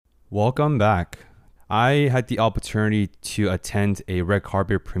Welcome back. I had the opportunity to attend a red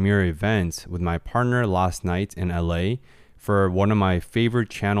carpet premiere event with my partner last night in LA for one of my favorite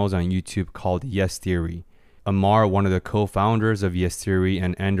channels on YouTube called Yes Theory. Amar, one of the co-founders of Yes Theory,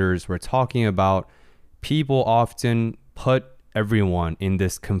 and Anders were talking about people often put everyone in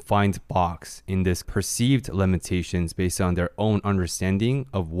this confined box, in this perceived limitations based on their own understanding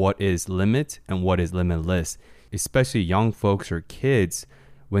of what is limit and what is limitless, especially young folks or kids.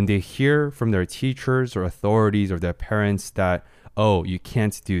 When they hear from their teachers or authorities or their parents that, oh, you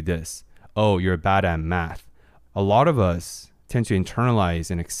can't do this, oh, you're bad at math, a lot of us tend to internalize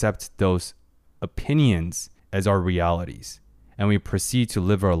and accept those opinions as our realities, and we proceed to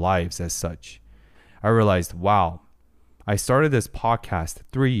live our lives as such. I realized, wow, I started this podcast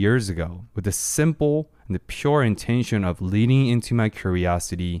 3 years ago with the simple and the pure intention of leading into my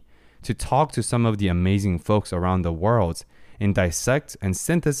curiosity to talk to some of the amazing folks around the world and dissect and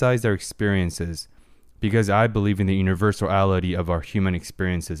synthesize their experiences, because I believe in the universality of our human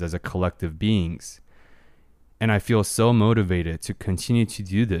experiences as a collective beings. And I feel so motivated to continue to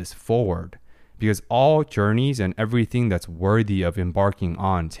do this forward, because all journeys and everything that's worthy of embarking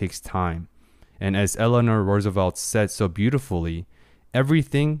on takes time. And as Eleanor Roosevelt said so beautifully,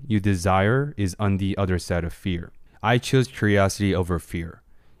 everything you desire is on the other side of fear. I chose curiosity over fear.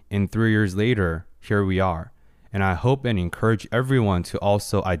 And 3 years later, here we are. And I hope and encourage everyone to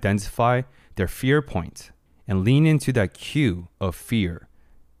also identify their fear point and lean into that cue of fear,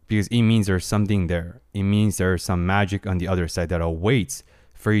 because it means there's something there. It means there's some magic on the other side that awaits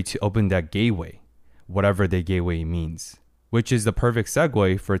for you to open that gateway, whatever the gateway means, which is the perfect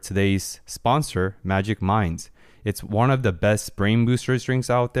segue for today's sponsor, Magic Minds. It's one of the best brain boosters drinks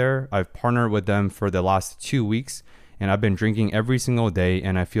out there. I've partnered with them for the last 2 weeks, and I've been drinking every single day,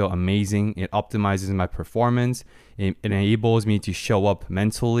 and I feel amazing. It optimizes my performance. It enables me to show up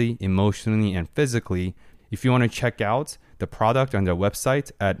mentally, emotionally, and physically. If you want to check out the product on their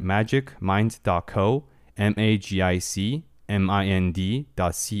website at magicmind.co,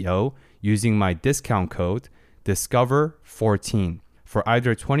 magicmind.co, using my discount code DISCOVER14 for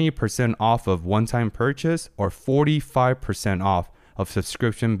either 20% off of one-time purchase or 45% off of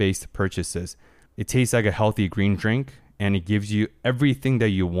subscription-based purchases. It tastes like a healthy green drink, and it gives you everything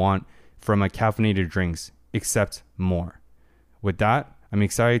that you want from a caffeinated drinks, except more. With that, I'm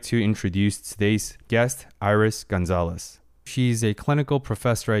excited to introduce today's guest, Iris Gonzalez. She's a clinical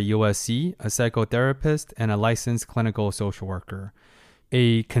professor at USC, a psychotherapist, and a licensed clinical social worker.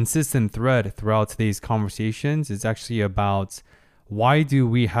 A consistent thread throughout today's conversations is actually about why do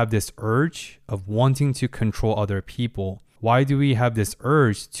we have this urge of wanting to control other people? Why do we have this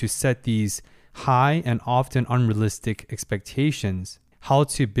urge to set these high and often unrealistic expectations? How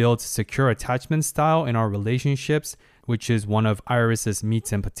to build secure attachment style in our relationships, which is one of Iris's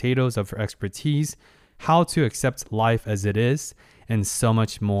meats and potatoes of her expertise, how to accept life as it is, and so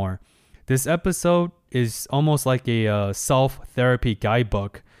much more. This episode is almost like a self-therapy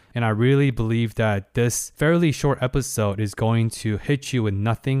guidebook, and I really believe that this fairly short episode is going to hit you with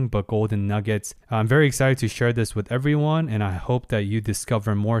nothing but golden nuggets. I'm very excited to share this with everyone, and I hope that you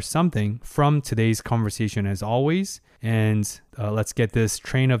discover more something from today's conversation as always. And let's get this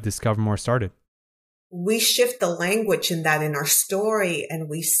train of Discover More started. We shift the language in our story, and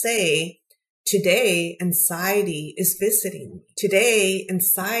we say, today, anxiety is visiting me. Today,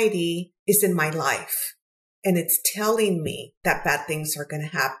 anxiety is in my life. And it's telling me that bad things are going to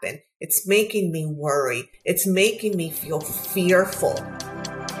happen. It's making me worry. It's making me feel fearful.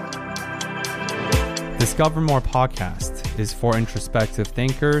 Discover More podcast is for introspective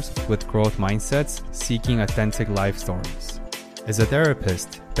thinkers with growth mindsets seeking authentic life stories. As a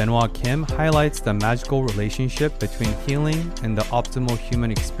therapist, Benoit Kim highlights the magical relationship between healing and the optimal human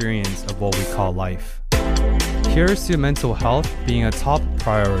experience of what we call life. Here's to mental health being a top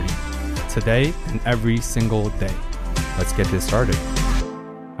priority, today and every single day. Let's get this started.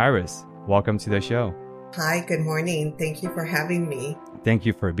 Iris, welcome to the show. Hi, good morning. Thank you for having me. Thank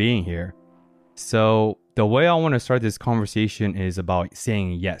you for being here. So the way I want to start this conversation is about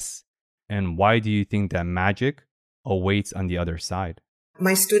saying yes. And why do you think that magic awaits on the other side?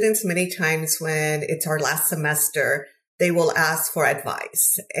 My students, many times when it's our last semester, they will ask for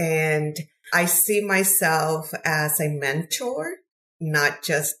advice. And I see myself as a mentor, not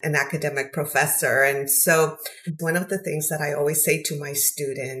just an academic professor. And so one of the things that I always say to my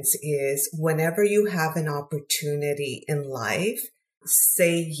students is whenever you have an opportunity in life,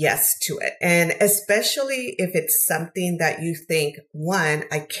 say yes to it. And especially if it's something that you think, one,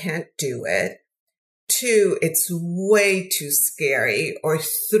 I can't do it. 2, it's way too scary, or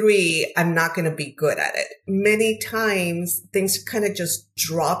 3, I'm not going to be good at it. Many times things kind of just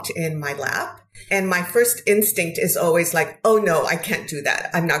dropped in my lap. And my first instinct is always like, oh no, I can't do that.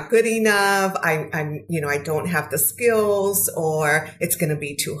 I'm not good enough. I don't have the skills, or it's going to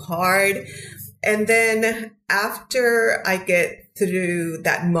be too hard. And then after I get through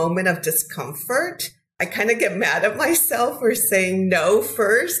that moment of discomfort, I kind of get mad at myself for saying no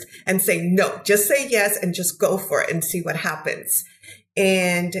first and say, no, just say yes and just go for it and see what happens.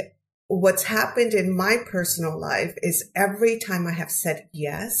 And what's happened in my personal life is every time I have said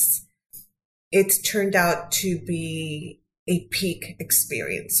yes, it's turned out to be a peak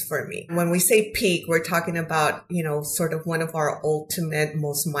experience for me. When we say peak, we're talking about, sort of one of our ultimate,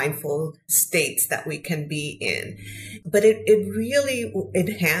 most mindful states that we can be in. But it really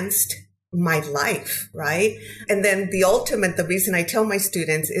enhanced my life, right? And then the reason I tell my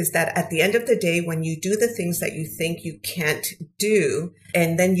students is that at the end of the day, when you do the things that you think you can't do,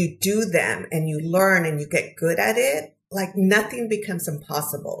 and then you do them and you learn and you get good at it, like nothing becomes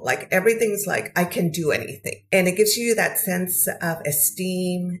impossible. Like everything's like, I can do anything. And it gives you that sense of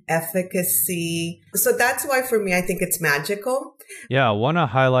esteem, efficacy. So that's why for me, I think it's magical. Yeah, I want to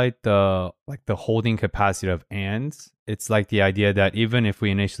highlight the holding capacity of ands. It's like the idea that even if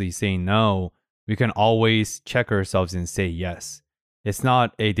we initially say no, we can always check ourselves and say yes. It's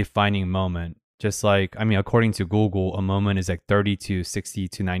not a defining moment. Just like, according to Google, a moment is like 30 to 60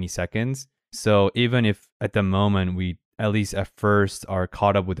 to 90 seconds. So even if at the moment we, at least at first, are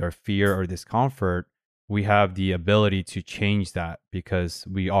caught up with our fear or discomfort, we have the ability to change that because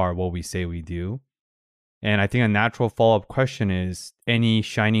we are what we say we do. And I think a natural follow-up question is, any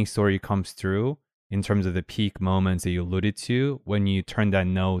shining story comes through in terms of the peak moments that you alluded to when you turn that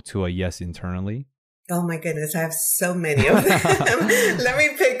no to a yes internally? Oh my goodness, I have so many of them. Let me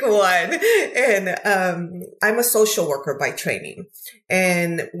pick one. And I'm a social worker by training.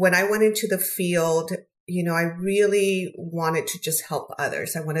 And when I went into the field, I really wanted to just help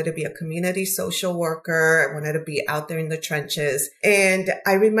others. I wanted to be a community social worker. I wanted to be out there in the trenches. And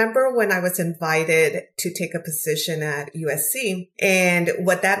I remember when I was invited to take a position at USC, and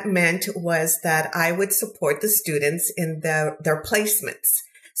what that meant was that I would support the students in their placements.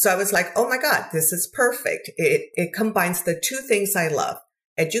 So I was like, oh my God, this is perfect. It combines the two things I love,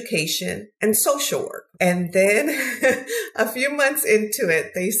 education and social work. And then a few months into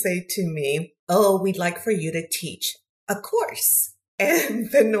it, they say to me, oh, we'd like for you to teach a course. And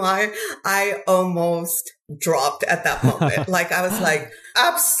Benoit, I almost dropped at that moment. Like I was like,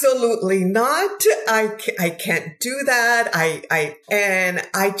 absolutely not. I can't do that. And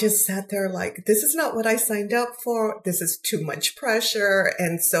I just sat there like, this is not what I signed up for. This is too much pressure.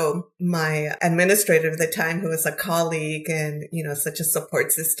 And so my administrator at the time, who was a colleague and, such a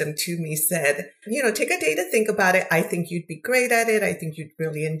support system to me, said, take a day to think about it. I think you'd be great at it. I think you'd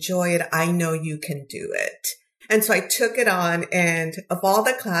really enjoy it. I know you can do it. And so I took it on, and of all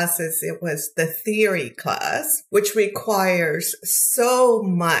the classes, it was the theory class, which requires so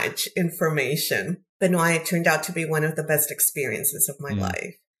much information. Benoit, it turned out to be one of the best experiences of my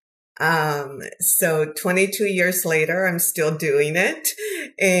life. So 22 years later, I'm still doing it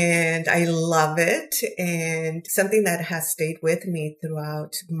and I love it. And something that has stayed with me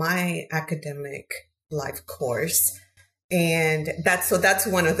throughout my academic life course. And that's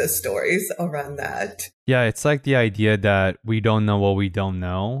one of the stories around that. Yeah, it's like the idea that we don't know what we don't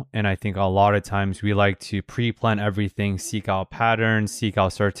know. And I think a lot of times we like to pre-plan everything, seek out patterns, seek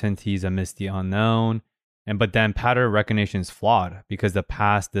out certainties amidst the unknown. But then pattern recognition is flawed because the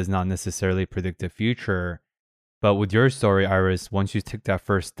past does not necessarily predict the future. But with your story, Iris, once you took that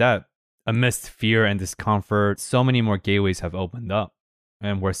first step, amidst fear and discomfort, so many more gateways have opened up.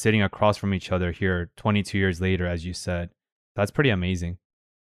 And we're sitting across from each other here 22 years later, as you said. That's pretty amazing.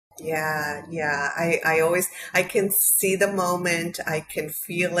 Yeah. I can see the moment. I can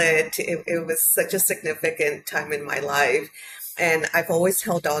feel it. It was such a significant time in my life. And I've always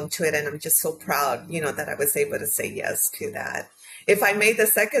held on to it. And I'm just so proud, that I was able to say yes to that. If I made the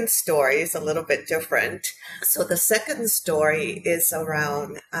second story, is a little bit different. So the second story is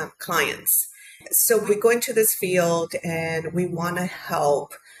around clients. So we go into this field and we want to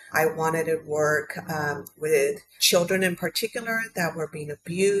help. I wanted to work with children in particular that were being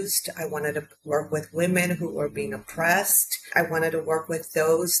abused. I wanted to work with women who were being oppressed. I wanted to work with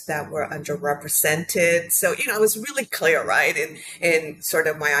those that were underrepresented. So, I was really clear, right, in sort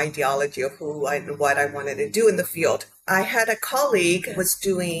of my ideology of who and what I wanted to do in the field. I had a colleague who was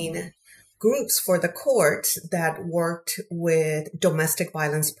doing groups for the court that worked with domestic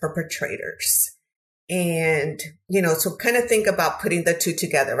violence perpetrators. And, so kind of think about putting the two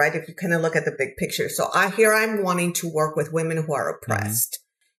together, right? If you kind of look at the big picture. So I'm wanting to work with women who are oppressed.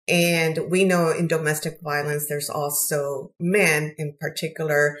 And we know in domestic violence, there's also men in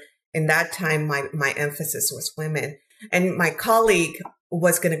particular. In that time, my emphasis was women. And my colleague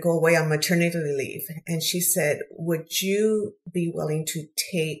was going to go away on maternity leave. And she said, would you be willing to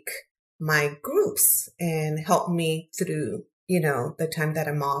take my groups and help me through, the time that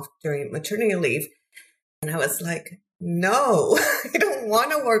I'm off during maternity leave? And I was like, no, I don't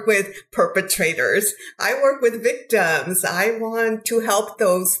want to work with perpetrators. I work with victims. I want to help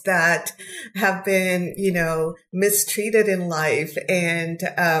those that have been, mistreated in life. And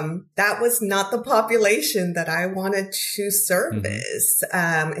that was not the population that I wanted to service.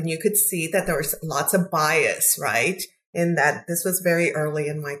 And you could see that there was lots of bias, right? In that this was very early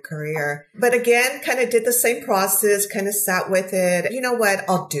in my career. But again, kind of did the same process, kind of sat with it. You know what?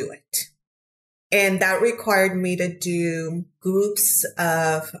 I'll do it. And that required me to do groups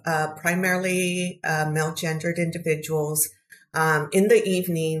of primarily male gendered individuals in the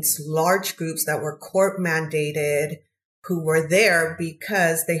evenings, large groups that were court mandated, who were there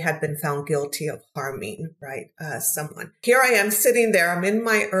because they had been found guilty of harming, right, someone. Here I am sitting there. I'm in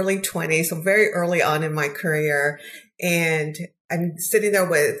my early 20s, so very early on in my career. And I'm sitting there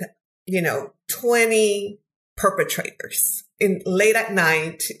with, 20 perpetrators late at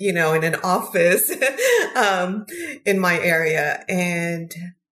night, in an office, in my area. And,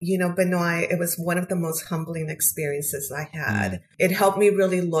 Benoit, it was one of the most humbling experiences I had. It helped me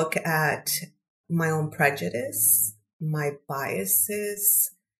really look at my own prejudice, my biases,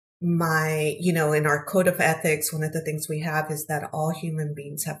 in our code of ethics, one of the things we have is that all human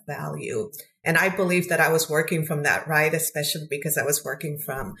beings have value. And I believe that I was working from that, right? Especially because I was working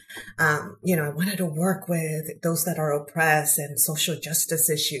from, I wanted to work with those that are oppressed and social justice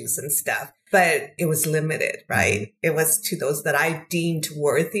issues and stuff, but it was limited, right? It was to those that I deemed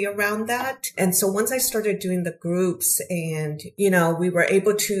worthy around that. And so once I started doing the groups and, we were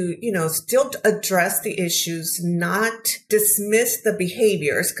able to, still address the issues, not dismiss the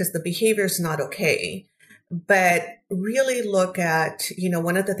behaviors because the behavior is not okay. But really look at,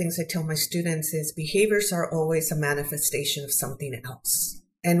 one of the things I tell my students is behaviors are always a manifestation of something else.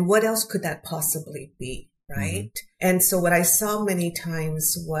 And what else could that possibly be, right? And so what I saw many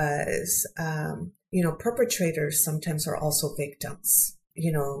times was, perpetrators sometimes are also victims,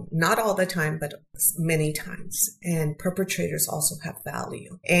 not all the time, but many times. And perpetrators also have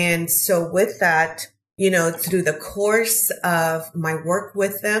value. And so with that, through the course of my work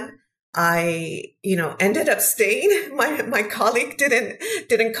with them, I, ended up staying. My colleague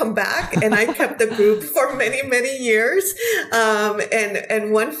didn't come back and I kept the group for many, many years.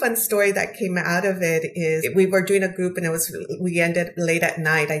 And one fun story that came out of it is we were doing a group and we ended late at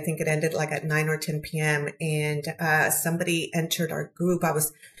night. I think it ended like at 9 or 10 PM. And, somebody entered our group.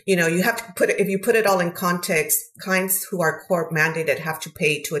 You have to if you put it all in context, clients who are court mandated have to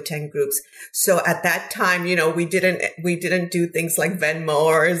pay to attend groups. So at that time, we didn't do things like Venmo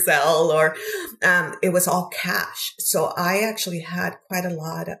or Zelle or, it was all cash. So I actually had quite a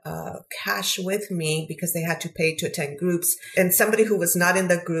lot of cash with me because they had to pay to attend groups. And somebody who was not in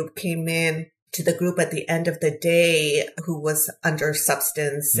the group came in to the group at the end of the day who was under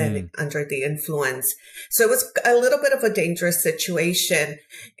substance and under the influence. So it was a little bit of a dangerous situation.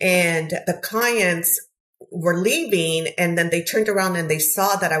 And the clients were leaving and then they turned around and they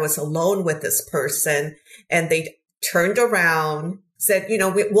saw that I was alone with this person and they turned around, said,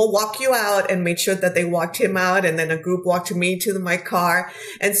 we'll walk you out, and made sure that they walked him out. And then a group walked me to my car.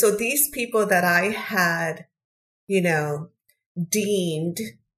 And so these people that I had, deemed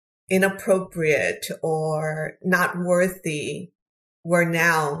inappropriate or not worthy were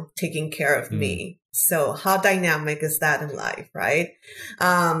now taking care of me. So how dynamic is that in life, right?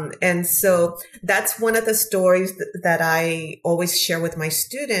 And so that's one of the stories that I always share with my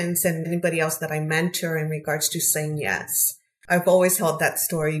students and anybody else that I mentor in regards to saying yes. I've always held that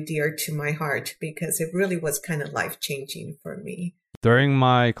story dear to my heart because it really was kind of life-changing for me. During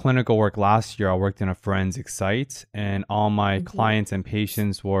my clinical work last year, I worked in a forensic site, and all my clients and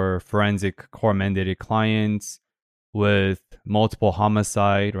patients were forensic court-mandated clients with multiple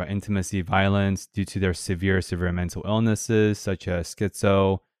homicide or intimacy violence due to their severe mental illnesses, such as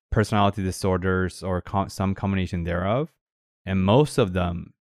schizo, personality disorders, or some combination thereof. And most of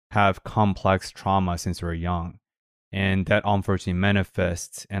them have complex trauma since they were young. And that unfortunately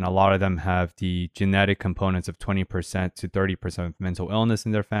manifests, and a lot of them have the genetic components of 20% to 30% of mental illness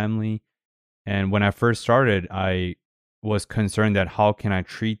in their family. And when I first started, I was concerned that how can I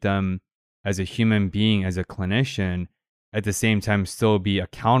treat them as a human being, as a clinician, at the same time still be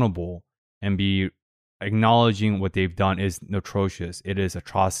accountable and be acknowledging what they've done is atrocious. It is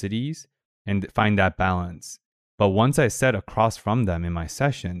atrocities, and find that balance. But once I sat across from them in my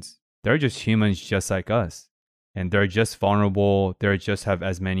sessions, they're just humans just like us. And they're just vulnerable. They just have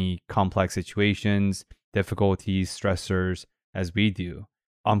as many complex situations, difficulties, stressors as we do.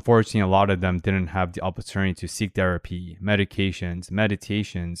 Unfortunately, a lot of them didn't have the opportunity to seek therapy, medications,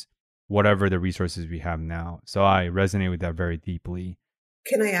 meditations, whatever the resources we have now. So I resonate with that very deeply.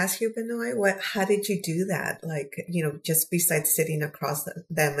 Can I ask you, Benoit, how did you do that? Like, just besides sitting across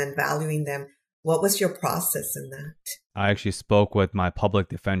them and valuing them, what was your process in that? I actually spoke with my public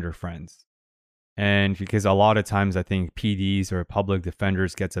defender friends. And because a lot of times I think PDs or public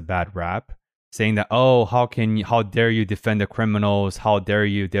defenders gets a bad rap, saying that, oh, how dare you defend the criminals? How dare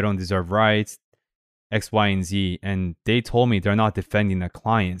you? They don't deserve rights, X, Y, and Z. And they told me they're not defending the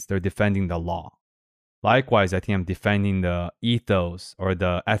clients. They're defending the law. Likewise, I think I'm defending the ethos or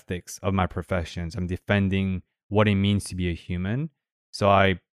the ethics of my professions. I'm defending what it means to be a human. So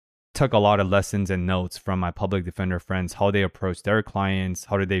I took a lot of lessons and notes from my public defender friends, how they approach their clients,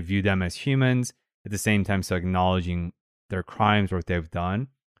 how do they view them as humans, at the same time, so acknowledging their crimes or what they've done.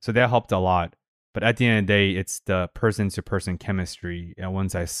 So that helped a lot. But at the end of the day, it's the person-to-person chemistry. And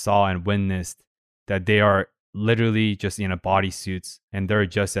once I saw and witnessed that they are literally just in a bodysuits and they're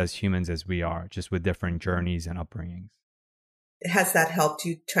just as humans as we are, just with different journeys and upbringings. Has that helped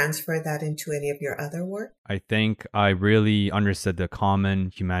you transfer that into any of your other work? I think I really understood the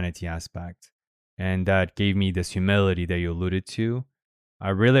common humanity aspect, and that gave me this humility that you alluded to. I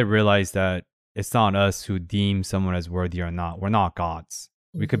really realized that it's not us who deem someone as worthy or not. We're not gods.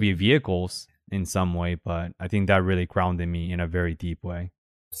 We could be vehicles in some way, but I think that really grounded me in a very deep way.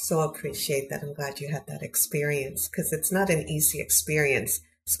 So appreciate that. I'm glad you had that experience, because it's not an easy experience,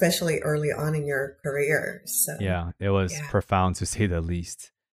 especially early on in your career. So yeah, it was profound to say the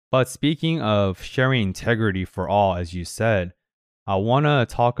least. But speaking of sharing integrity for all, as you said, I want to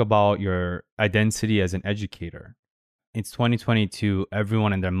talk about your identity as an educator. It's 2022.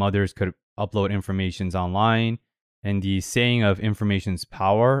 Everyone and their mothers could upload informations online. And the saying of information's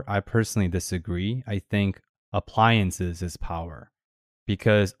power, I personally disagree. I think appliances is power,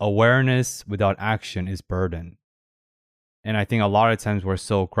 because awareness without action is burden. And I think a lot of times we're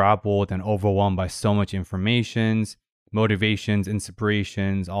so grappled and overwhelmed by so much informations, motivations,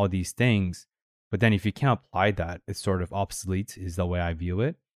 inspirations, all these things. But then if you can't apply that, it's sort of obsolete, is the way I view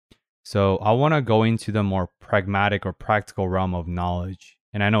it. So I want to go into the more pragmatic or practical realm of knowledge.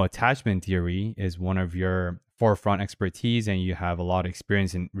 And I know attachment theory is one of your forefront expertise, and you have a lot of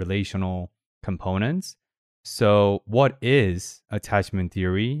experience in relational components. So what is attachment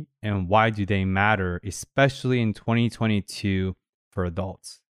theory and why do they matter, especially in 2022 for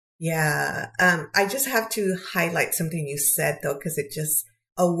adults? Yeah, I just have to highlight something you said, though, because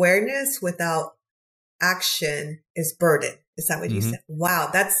awareness without action is burden. Is that what you said?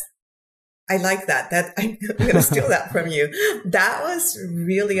 Wow, I like that. I'm going to steal that from you. That was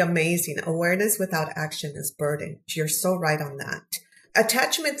really amazing. Awareness without action is burden. You're so right on that.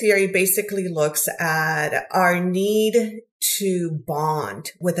 Attachment theory basically looks at our need to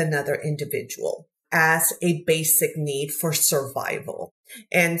bond with another individual as a basic need for survival.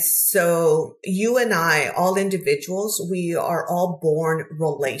 And so you and I, all individuals, we are all born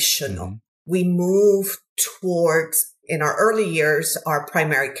relational. We move towards, in our early years, our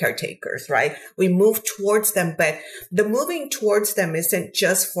primary caretakers, right? We move towards them, but the moving towards them isn't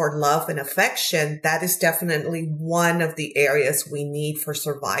just for love and affection. That is definitely one of the areas we need for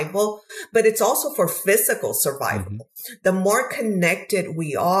survival, but it's also for physical survival. The more connected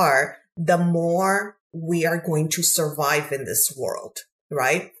we are, the more we are going to survive in this world,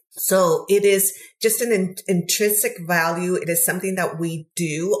 right? So it is just an intrinsic value. It is something that we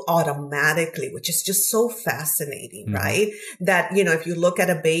do automatically, which is just so fascinating, right? That, if you look at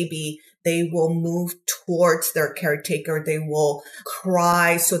a baby, they will move towards their caretaker. They will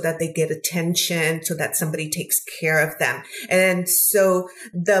cry so that they get attention, so that somebody takes care of them. And so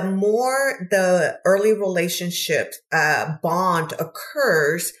the more the early relationship bond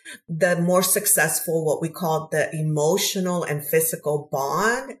occurs, the more successful what we call the emotional and physical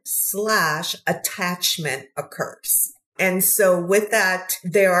bond / attachment occurs. And so with that,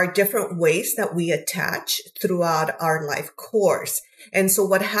 there are different ways that we attach throughout our life course. And so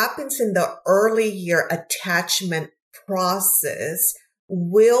what happens in the early year attachment process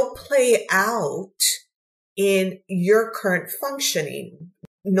will play out in your current functioning,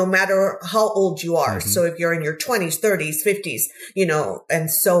 no matter how old you are. So if you're in your 20s, 30s, 50s,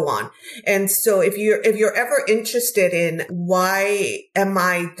 and so on. And so if you're ever interested in why am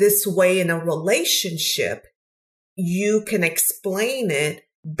I this way in a relationship, you can explain it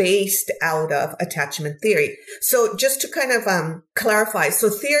based out of attachment theory. So just to kind of clarify, so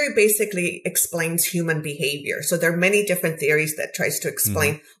theory basically explains human behavior. So there are many different theories that tries to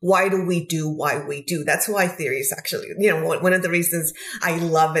explain why do we do why we do. That's why theory is actually, one of the reasons I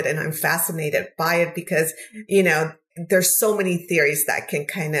love it and I'm fascinated by it, because, there's so many theories that can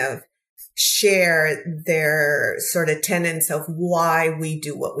kind of share their sort of tenets of why we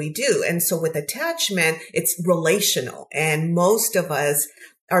do what we do. And so with attachment, it's relational. And most of us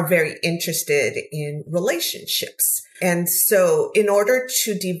are very interested in relationships. And so in order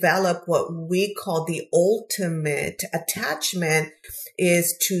to develop what we call the ultimate attachment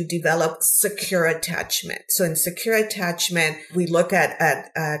is to develop secure attachment. So in secure attachment, we look at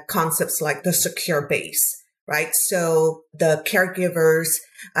concepts like the secure base. Right. So the caregivers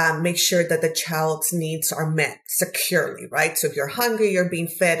make sure that the child's needs are met securely. Right. So if you're hungry, you're being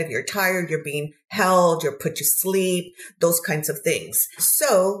fed. If you're tired, you're being held, you're put to sleep, those kinds of things.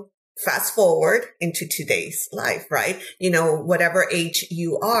 So fast forward into today's life. Right. Whatever age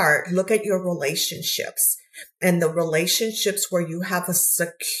you are, look at your relationships and the relationships where you have a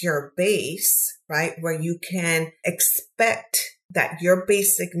secure base. Right. Where you can expect that your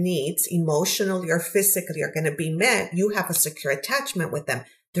basic needs, emotionally or physically, are going to be met. You have a secure attachment with them.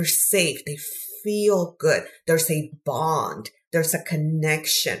 They're safe. They feel good. There's a bond. There's a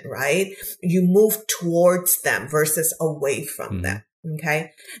connection, right? You move towards them versus away from them.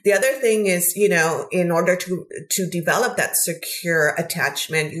 Okay. The other thing is, in order to develop that secure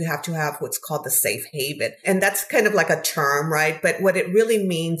attachment, you have to have what's called the safe haven. And that's kind of like a term, right? But what it really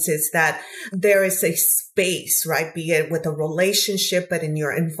means is that there is a space, right? Be it with a relationship, but in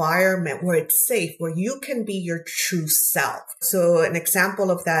your environment where it's safe, where you can be your true self. So an example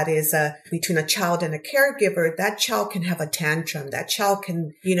of that is between a child and a caregiver. That child can have a tantrum. That child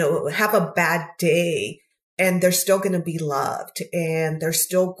can, have a bad day. And they're still going to be loved and they're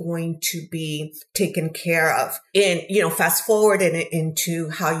still going to be taken care of. And, fast forward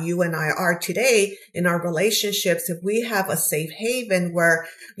into how you and I are today in our relationships. If we have a safe haven where,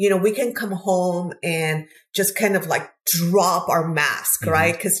 we can come home and just kind of like drop our mask,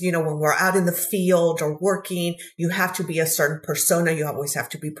 right? Because, when we're out in the field or working, you have to be a certain persona. You always have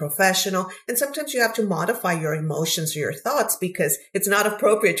to be professional. And sometimes you have to modify your emotions or your thoughts because it's not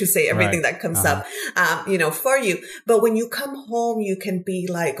appropriate to say everything that comes up, for you. But when you come home, you can be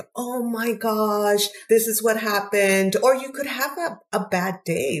like, oh my gosh, this is what happened. Or you could have a bad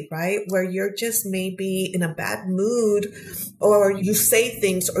day, right? Where you're just maybe in a bad mood or you say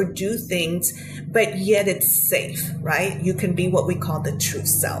things or do things, but yet it's safe, right? You can be what we call the true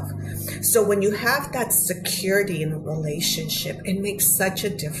self. So when you have that security in a relationship, it makes such a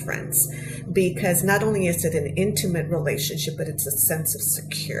difference because not only is it an intimate relationship, but it's a sense of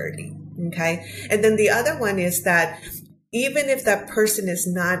security. Okay. And then the other one is that even if that person is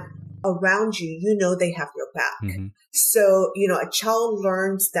not around you, they have your back. So, a child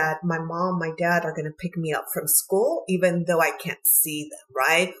learns that my mom, my dad are going to pick me up from school, even though I can't see them,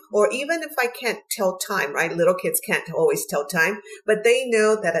 right? Or even if I can't tell time, right? Little kids can't always tell time, but they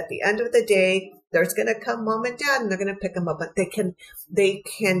know that at the end of the day, there's going to come mom and dad and they're going to pick them up, but they can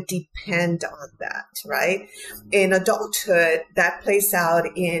depend on that, right? In adulthood, that plays out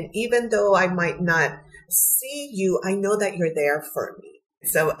in, even though I might not see you, I know that you're there for me.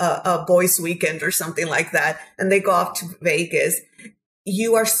 So a boys' weekend or something like that, and they go off to Vegas,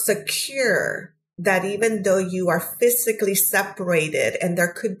 you are secure that even though you are physically separated and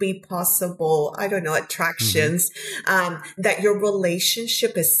there could be possible, attractions, that your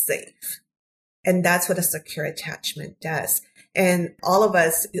relationship is safe. And that's what a secure attachment does. And all of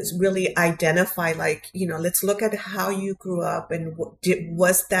us is really identify, let's look at how you grew up and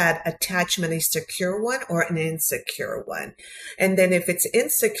was that attachment a secure one or an insecure one? And then if it's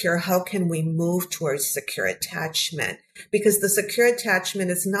insecure, how can we move towards secure attachment? Because the secure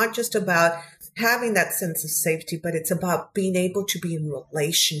attachment is not just about having that sense of safety, but it's about being able to be in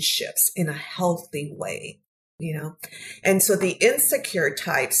relationships in a healthy way. And so the insecure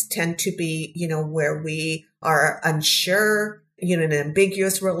types tend to be, where we are unsure, in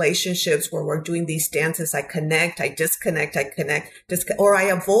ambiguous relationships where we're doing these dances. I connect, I disconnect, or I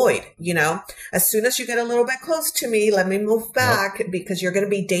avoid, as soon as you get a little bit close to me, let me move back because you're going to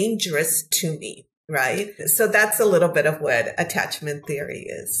be dangerous to me. Right. So that's a little bit of what attachment theory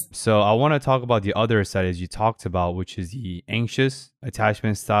is. So I want to talk about the other side as you talked about, which is the anxious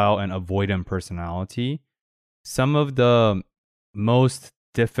attachment style and avoidant personality. Some of the most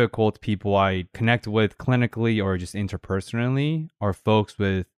difficult people I connect with clinically or just interpersonally are folks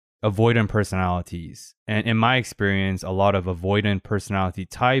with avoidant personalities. And in my experience, a lot of avoidant personality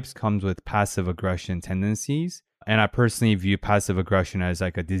types comes with passive aggression tendencies. And I personally view passive aggression as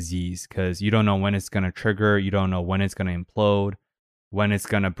like a disease because you don't know when it's going to trigger, you don't know when it's going to implode, when it's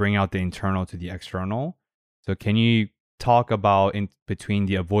going to bring out the internal to the external. So can you talk about in between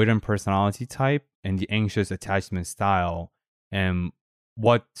the avoidant personality type and the anxious attachment style and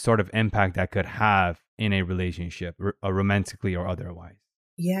what sort of impact that could have in a relationship, romantically or otherwise?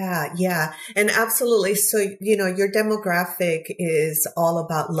 Yeah, yeah. And absolutely. So, your demographic is all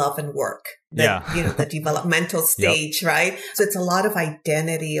about love and work. The developmental stage, yep. Right? So it's a lot of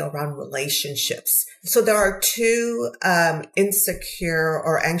identity around relationships. So there are two, insecure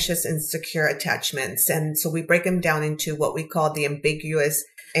or anxious insecure attachments. And so we break them down into what we call the ambiguous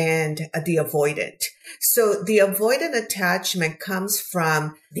and the avoidant. So the avoidant attachment comes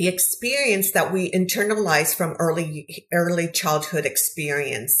from the experience that we internalize from early childhood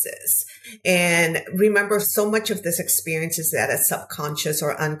experiences. And remember, so much of this experience is at a subconscious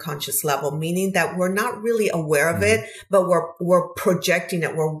or unconscious level, meaning that we're not really aware of it, but we're projecting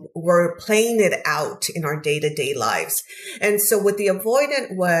it. We're playing it out in our day-to-day lives. And so what the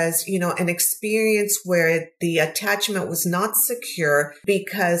avoidant was, an experience where the attachment was not secure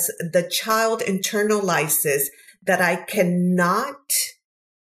because the child internalizes that I cannot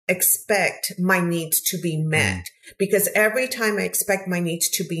expect my needs to be met, because every time I expect my needs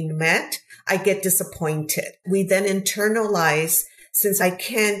to be met, I get disappointed. We then internalize, since I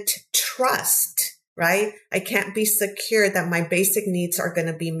can't trust, right? I can't be secure that my basic needs are going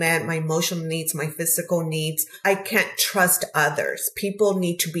to be met, my emotional needs, my physical needs. I can't trust others. People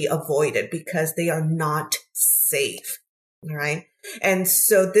need to be avoided because they are not safe, right? And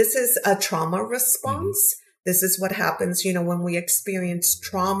so this is a trauma response. This is what happens, when we experience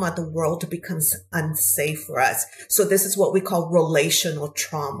trauma, the world becomes unsafe for us. So this is what we call relational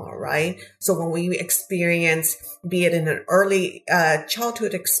trauma, right? So when we experience, be it in an early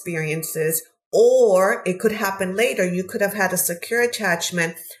childhood experiences, or it could happen later, you could have had a secure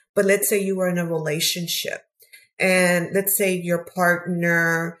attachment, but let's say you were in a relationship and let's say your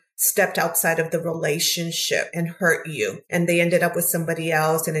partner stepped outside of the relationship and hurt you, and they ended up with somebody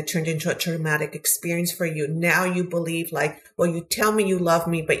else and it turned into a traumatic experience for you. Now you believe well, you tell me you love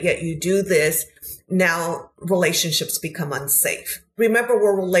me, but yet you do this. Now relationships become unsafe. Remember,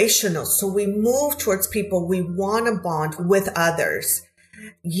 we're relational. So we move towards people. We want to bond with others.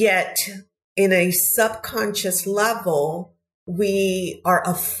 Yet in a subconscious level, we are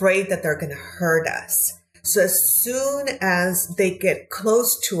afraid that they're going to hurt us. So as soon as they get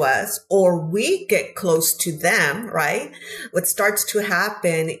close to us or we get close to them, right, what starts to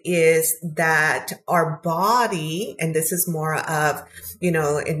happen is that our body, and this is more of,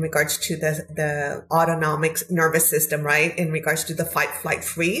 in regards to the autonomic nervous system, right, in regards to the fight, flight,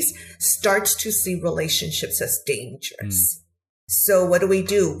 freeze, starts to see relationships as dangerous. So what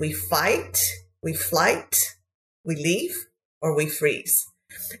do? We fight, we flight, we leave, or we freeze.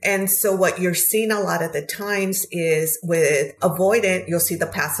 And so what you're seeing a lot of the times is with avoidant, you'll see the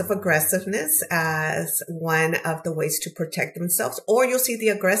passive aggressiveness as one of the ways to protect themselves, or you'll see the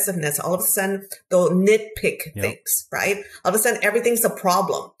aggressiveness. All of a sudden, they'll nitpick things, right? All of a sudden, everything's a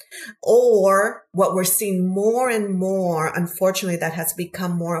problem. Or what we're seeing more and more, unfortunately, that has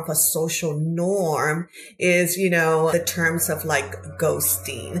become more of a social norm is, the terms of like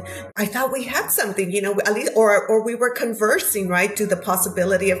ghosting. I thought we had something, at least, or we were conversing, right? To the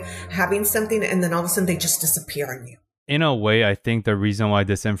possibility of having something, and then all of a sudden they just disappear on you. In a way, I think the reason why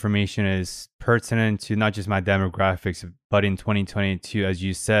this information is pertinent to not just my demographics, but in 2022, as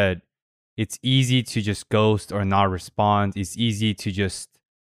you said, it's easy to just ghost or not respond. It's easy to just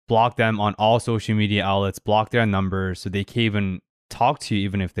block them on all social media outlets, block their numbers so they can't even talk to you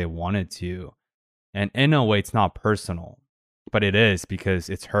even if they wanted to. And in a way, it's not personal, but it is because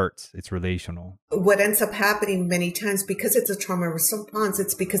it's hurts. It's relational. What ends up happening many times, because it's a trauma response,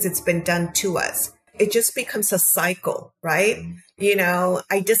 it's because it's been done to us. It just becomes a cycle, right?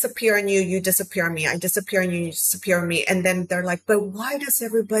 I disappear on you, you disappear on me. I disappear on you, you disappear on me. And then they're like, but why does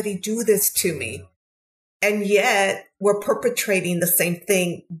everybody do this to me? And yet we're perpetrating the same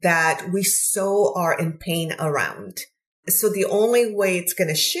thing that we so are in pain around. So the only way it's going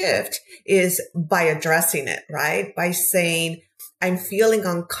to shift is by addressing it, right? By saying, I'm feeling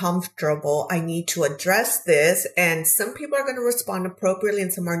uncomfortable. I need to address this. And some people are going to respond appropriately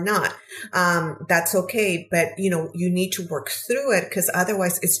and some are not. That's okay. But, you need to work through it, because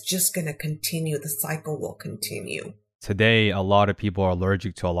otherwise it's just going to continue. The cycle will continue. Today, a lot of people are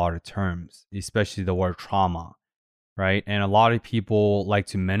allergic to a lot of terms, especially the word trauma, right? And a lot of people like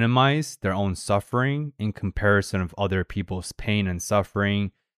to minimize their own suffering in comparison of other people's pain and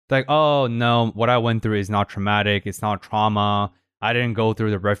suffering. Like, oh no, what I went through is not traumatic. It's not trauma. I didn't go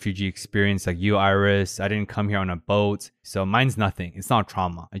through the refugee experience like you, Iris. I didn't come here on a boat. So mine's nothing. It's not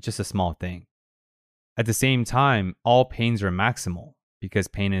trauma. It's just a small thing. At the same time, all pains are maximal because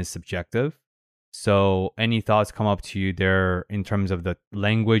pain is subjective. So any thoughts come up to you there in terms of the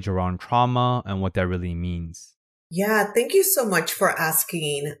language around trauma and what that really means? Yeah, thank you so much for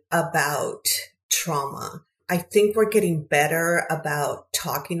asking about trauma. I think we're getting better about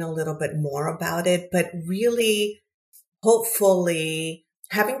talking a little bit more about it, but really, hopefully,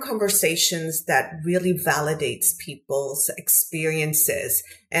 having conversations that really validates people's experiences,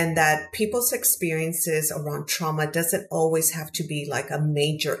 and that people's experiences around trauma doesn't always have to be like a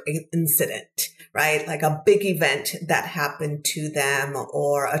major incident, right? Like a big event that happened to them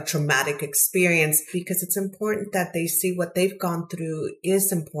or a traumatic experience, because it's important that they see what they've gone through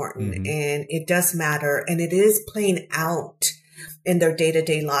is important and it does matter and it is playing out in their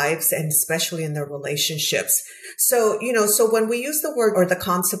day-to-day lives and especially in their relationships. So, so when we use the word or the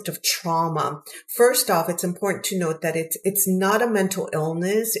concept of trauma, first off, it's important to note that it's not a mental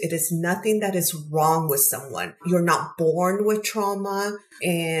illness. It is nothing that is wrong with someone. You're not born with trauma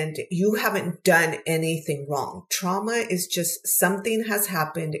and you haven't done anything wrong. Trauma is just something has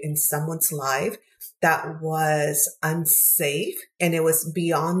happened in someone's life that was unsafe and it was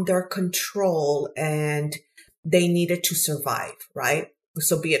beyond their control and they needed to survive, right?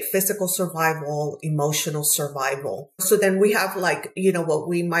 So be it physical survival, emotional survival. So then we have like, what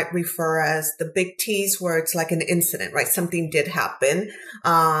we might refer as the big T's where it's like an incident, right? Something did happen.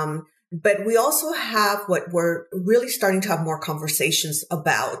 But we also have what we're really starting to have more conversations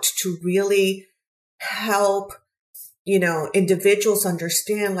about to really help individuals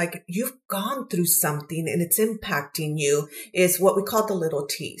understand like you've gone through something and it's impacting you is what we call the little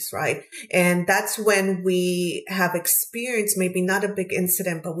T's, right? And that's when we have experienced maybe not a big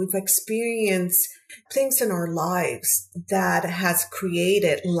incident, but we've experienced things in our lives that has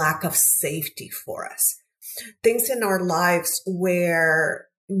created lack of safety for us. Things in our lives where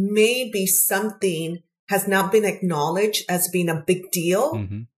maybe something has not been acknowledged as being a big deal.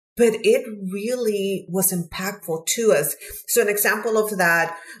 But it really was impactful to us. So an example of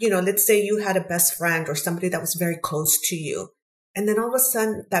that, let's say you had a best friend or somebody that was very close to you. And then all of a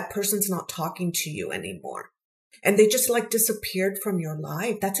sudden that person's not talking to you anymore. And they just like disappeared from your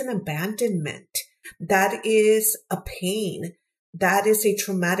life. That's an abandonment. That is a pain. That is a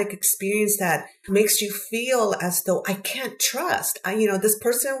traumatic experience that makes you feel as though I can't trust. This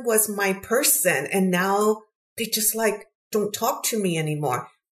person was my person and now they just like don't talk to me anymore.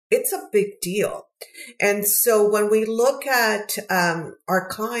 It's a big deal. And so when we look at our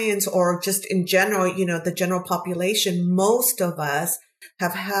clients or just in general, the general population, most of us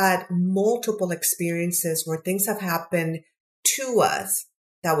have had multiple experiences where things have happened to us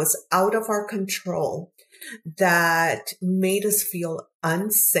that was out of our control, that made us feel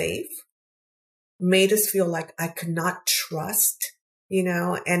unsafe, made us feel like I could not trust,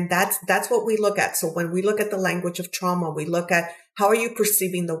 and that's what we look at. So when we look at the language of trauma, we look at how are you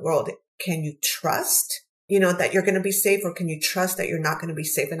perceiving the world? Can you trust, that you're going to be safe, or can you trust that you're not going to be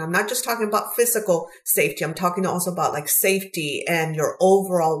safe? And I'm not just talking about physical safety. I'm talking also about like safety and your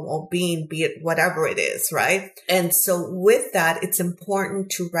overall well-being, be it whatever it is, right? And so with that, it's important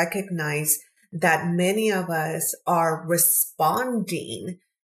to recognize that many of us are responding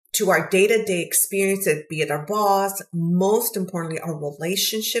to our day-to-day experiences, be it our boss, most importantly, our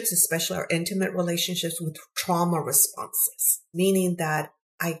relationships, especially our intimate relationships, with trauma responses, meaning that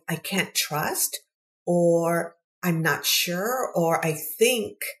I can't trust, or I'm not sure, or I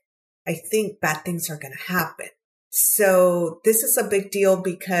think bad things are going to happen. So this is a big deal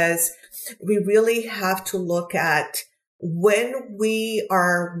because we really have to look at when we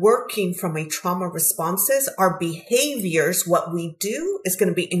are working from a trauma responses, our behaviors, what we do is going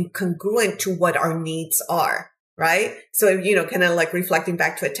to be incongruent to what our needs are, right? So, kind of like reflecting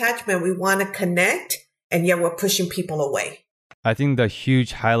back to attachment, we want to connect and yet we're pushing people away. I think the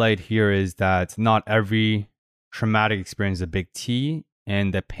huge highlight here is that not every traumatic experience is a big T,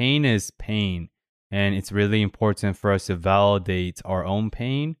 and the pain is pain. And it's really important for us to validate our own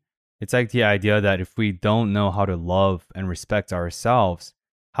pain. It's like the idea that if we don't know how to love and respect ourselves,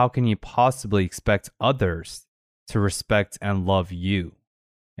 how can you possibly expect others to respect and love you?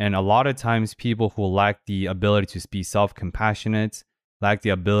 And a lot of times people who lack the ability to be self-compassionate, lack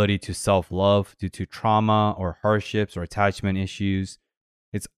the ability to self-love due to trauma or hardships or attachment issues,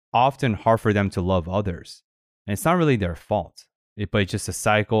 it's often hard for them to love others. And it's not really their fault, but it's just a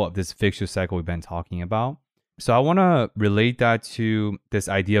cycle of this vicious cycle we've been talking about. So I want to relate that to this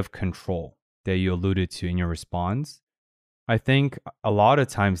idea of control that you alluded to in your response. I think a lot of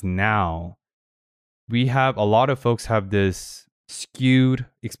times now, a lot of folks have this skewed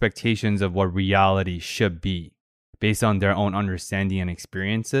expectations of what reality should be based on their own understanding and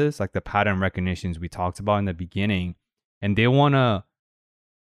experiences, like the pattern recognitions we talked about in the beginning. And they want to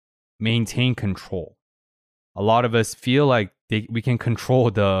maintain control. A lot of us feel like we can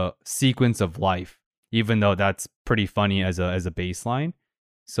control the sequence of life, even though that's pretty funny as a baseline.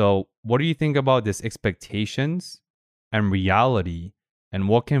 So what do you think about this expectations and reality, and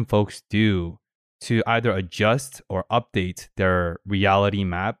what can folks do to either adjust or update their reality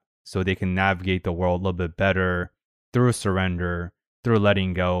map so they can navigate the world a little bit better through surrender, through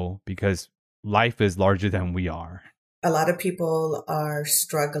letting go, because life is larger than we are? A lot of people are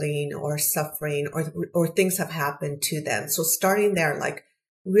struggling or suffering, or things have happened to them. So starting there, like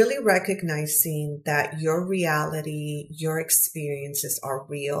really recognizing that your reality, your experiences are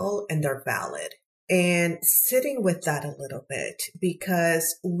real and they're valid. And sitting with that a little bit,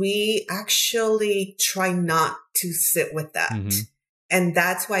 because we actually try not to sit with that. Mm-hmm. And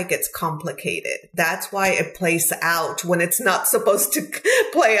that's why it gets complicated. That's why it plays out when it's not supposed to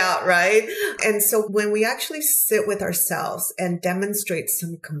play out, right? And so when we actually sit with ourselves and demonstrate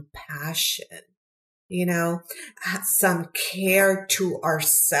some compassion, some care to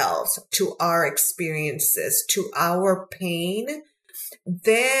ourselves, to our experiences, to our pain,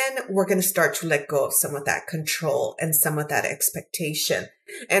 then we're going to start to let go of some of that control and some of that expectation.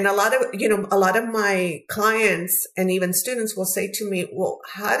 And a lot of my clients and even students will say to me, well,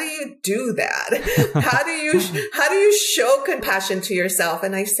 how do you do that? How do you show compassion to yourself?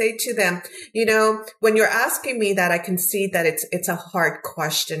 And I say to them, when you're asking me that, I can see that it's a hard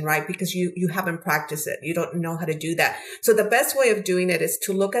question, right? Because you haven't practiced it. You don't know how to do that. So the best way of doing it is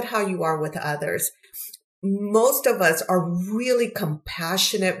to look at how you are with others. Most of us are really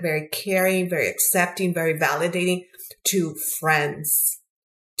compassionate, very caring, very accepting, very validating to friends,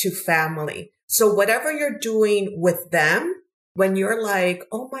 to family. So whatever you're doing with them, when you're like,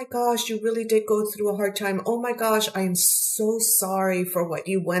 oh my gosh, you really did go through a hard time. Oh my gosh, I am so sorry for what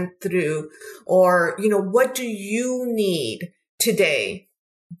you went through. Or, what do you need today?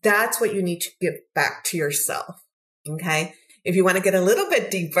 That's what you need to give back to yourself. Okay. If you want to get a little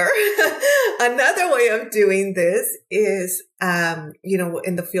bit deeper, another way of doing this is,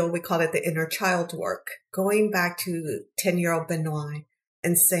 in the field, we call it the inner child work, going back to 10-year-old Benoit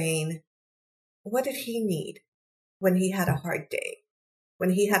and saying, what did he need when he had a hard day, when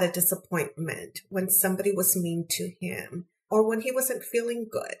he had a disappointment, when somebody was mean to him, or when he wasn't feeling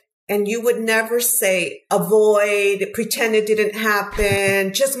good? And you would never say, avoid, pretend it didn't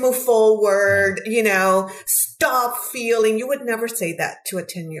happen, just move forward, stop feeling. You would never say that to a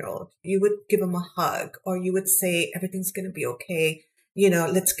 10-year-old. You would give him a hug, or you would say, everything's going to be okay.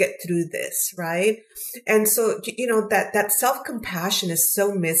 Let's get through this, right? And so, that self-compassion is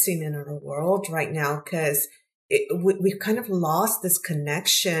so missing in our world right now, because we've kind of lost this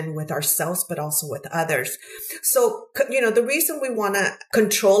connection with ourselves, but also with others. So, the reason we want to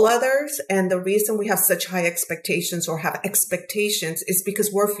control others and the reason we have such high expectations or have expectations is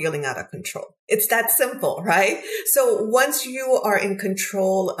because we're feeling out of control. It's that simple, right? So once you are in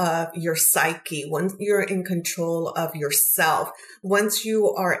control of your psyche, once you're in control of yourself, once you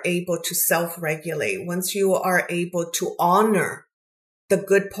are able to self-regulate, once you are able to honor the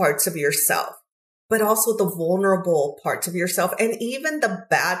good parts of yourself, but also the vulnerable parts of yourself and even the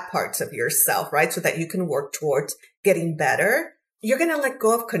bad parts of yourself, right? So that you can work towards getting better. You're going to let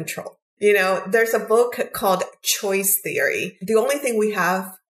go of control. There's a book called Choice Theory. The only thing we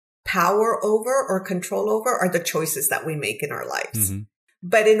have power over or control over are the choices that we make in our lives. Mm-hmm.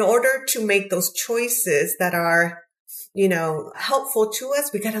 But in order to make those choices that are, helpful to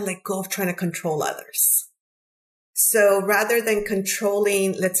us, we got to let go of trying to control others. So rather than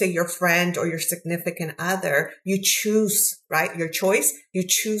controlling, let's say, your friend or your significant other, you choose, right? Your choice, you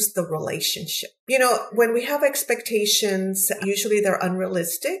choose the relationship. When we have expectations, usually they're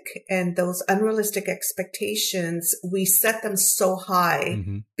unrealistic. And those unrealistic expectations, we set them so high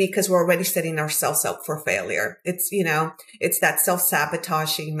mm-hmm. because we're already setting ourselves up for failure. It's that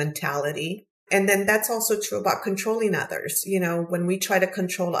self-sabotaging mentality. And then that's also true about controlling others. When we try to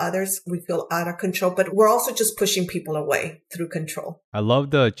control others, we feel out of control, but we're also just pushing people away through control. I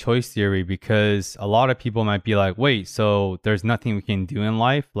love the choice theory because a lot of people might be like, wait, so there's nothing we can do in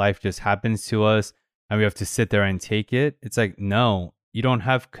life. Life just happens to us and we have to sit there and take it. It's like, no, you don't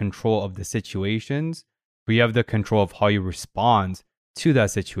have control of the situations, but you have the control of how you respond to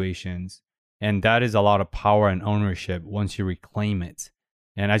that situations. And that is a lot of power and ownership once you reclaim it.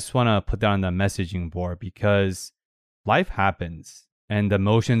 And I just want to put that on the messaging board because life happens and the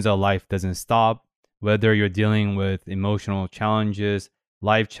emotions of life doesn't stop. Whether you're dealing with emotional challenges,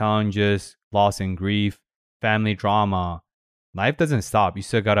 life challenges, loss and grief, family drama, life doesn't stop. You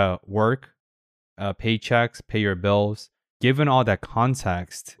still gotta work, paychecks, pay your bills. Given all that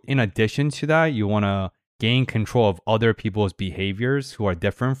context, in addition to that, you wanna gain control of other people's behaviors who are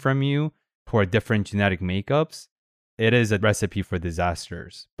different from you, who are different genetic makeups. It is a recipe for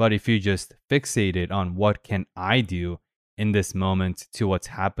disasters. But if you just fixate it on what can I do in this moment to what's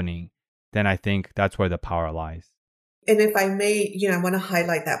happening, then I think that's where the power lies. And if I may, I want to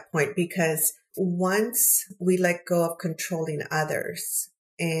highlight that point because once we let go of controlling others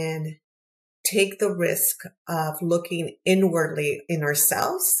and take the risk of looking inwardly in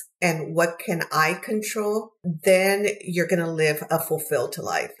ourselves and what can I control, then you're going to live a fulfilled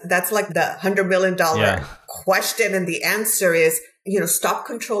life. That's like the $100 million question. And the answer is, stop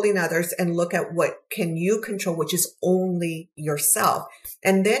controlling others and look at what can you control, which is only yourself.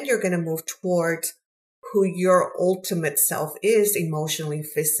 And then you're going to move towards who your ultimate self is emotionally,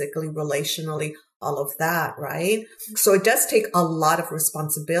 physically, relationally, all of that, right? So it does take a lot of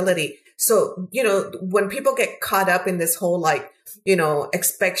responsibility. So, when people get caught up in this whole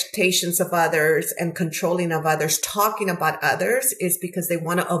expectations of others and controlling of others, talking about others is because they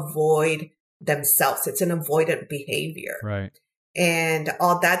want to avoid themselves. It's an avoidant behavior. Right. And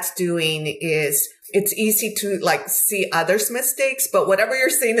all that's doing is it's easy to see others' mistakes, but whatever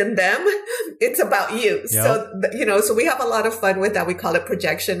you're seeing in them, it's about you. Yep. So we have a lot of fun with that. We call it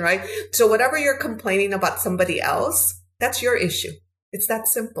projection, right? So whatever you're complaining about somebody else, that's your issue. It's that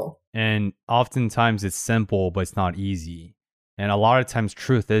simple. And oftentimes it's simple, but it's not easy. And a lot of times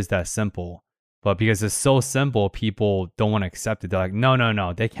truth is that simple. But because it's so simple, people don't want to accept it. They're like,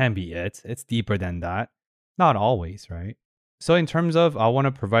 no, they can't be it. It's deeper than that. Not always, right? So in terms of, I want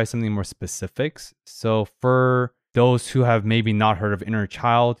to provide something more specifics. So for those who have maybe not heard of inner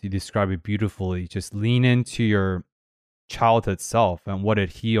child, you describe it beautifully. Just lean into your childhood self and what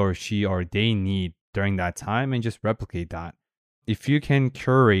did he or she or they need during that time and just replicate that. If you can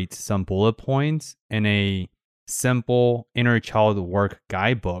curate some bullet points in a simple inner child work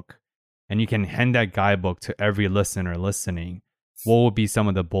guidebook, and you can hand that guidebook to every listener listening, what would be some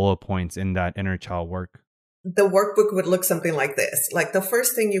of the bullet points in that inner child work? The workbook would look something like this. Like the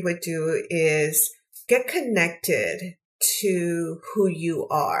first thing you would do is get connected to who you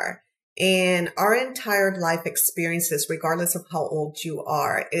are. And our entire life experiences, regardless of how old you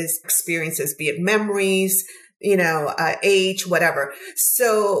are, is experiences, be it memories, age, whatever.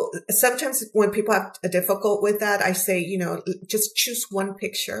 So sometimes when people have a difficult with that, I say, just choose one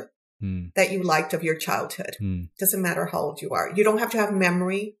picture that you liked of your childhood. Doesn't matter how old you are. You don't have to have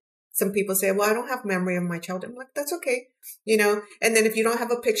memory. Some people say, well, I don't have memory of my childhood. I'm like, that's okay. And then if you don't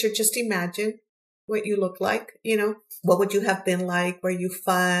have a picture, just imagine what you look like, what would you have been like? Were you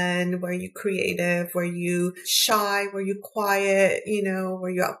fun? Were you creative? Were you shy? Were you quiet? Were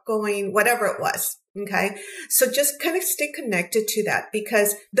you outgoing? Whatever it was. Okay. So just kind of stay connected to that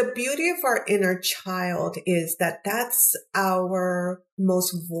because the beauty of our inner child is that that's our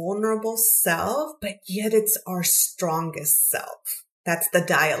most vulnerable self, but yet it's our strongest self. That's the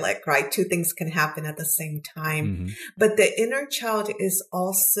dialect, right? Two things can happen at the same time. Mm-hmm. But the inner child is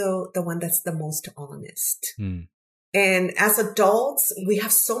also the one that's the most honest. And as adults, we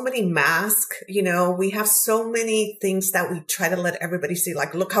have so many masks, we have so many things that we try to let everybody see,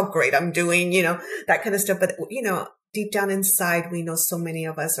 like, look how great I'm doing, that kind of stuff. But, deep down inside, we know so many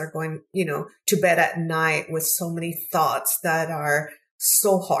of us are going, to bed at night with so many thoughts that are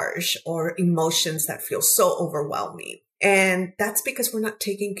so harsh or emotions that feel so overwhelming. And that's because we're not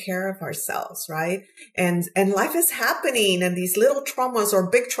taking care of ourselves, right? And life is happening and these little traumas or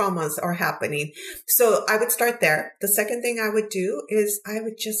big traumas are happening. So I would start there. The second thing I would do is I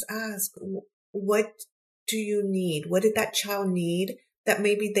would just ask, what do you need? What did that child need that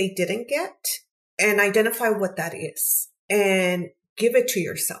maybe they didn't get? And identify what that is and give it to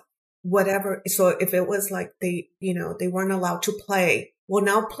yourself. Whatever. So if it was like they weren't allowed to play, well,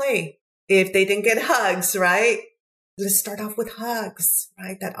 now play. If they didn't get hugs, right? Let's start off with hugs,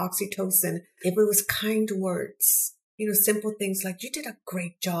 right? That oxytocin. If it was kind words, simple things like you did a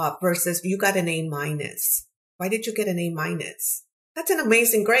great job versus you got an A-. Why did you get an A-? That's an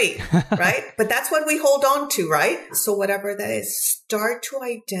amazing grade, right? But that's what we hold on to, right? So whatever that is, start to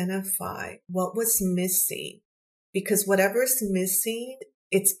identify what was missing because whatever's missing,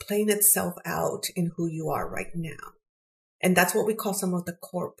 it's playing itself out in who you are right now. And that's what we call some of the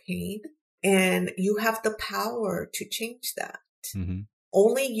core pain. And you have the power to change that. Mm-hmm.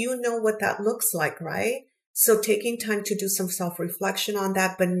 Only you know what that looks like, right? So taking time to do some self-reflection on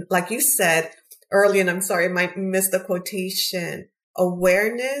that. But like you said earlier, and I'm sorry, I might miss the quotation,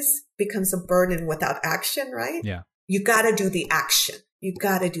 awareness becomes a burden without action, right? Yeah. You got to do the action. You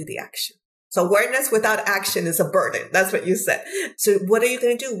got to do the action. So awareness without action is a burden. That's what you said. So what are you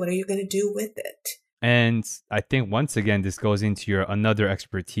going to do? What are you going to do with it? And I think once again, this goes into your another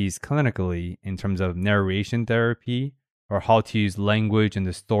expertise clinically in terms of narration therapy, or how to use language and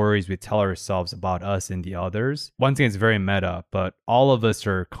the stories we tell ourselves about us and the others. Once again, it's very meta, but all of us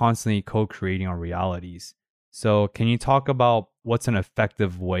are constantly co-creating our realities. So can you talk about what's an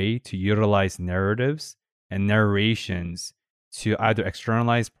effective way to utilize narratives and narrations to either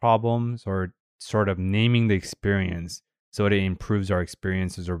externalize problems or sort of naming the experience so that it improves our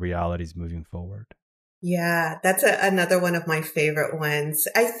experiences or realities moving forward? Yeah, that's another one of my favorite ones.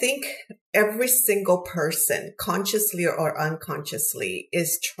 I think every single person, consciously or unconsciously,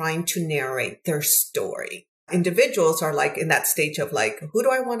 is trying to narrate their story. Individuals are like in that stage of like, who do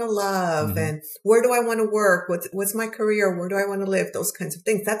I want to love? And where do I want to work? What's my career? Where do I want to live? Those kinds of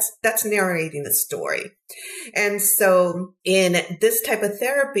things. That's narrating the story. And so in this type of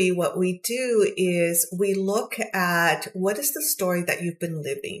therapy, what we do is we look at what is the story that you've been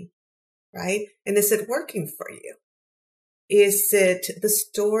living, right? And is it working for you? Is it the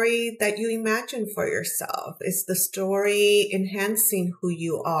story that you imagine for yourself? Is the story enhancing who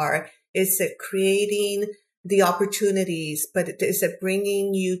you are? Is it creating the opportunities, but is it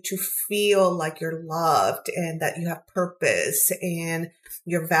bringing you to feel like you're loved and that you have purpose and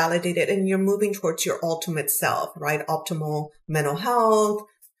you're validated and you're moving towards your ultimate self, right? Optimal mental health,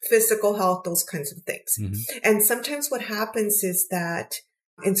 physical health, those kinds of things. And sometimes what happens is that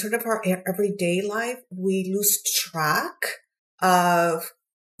in sort of our everyday life, we lose track of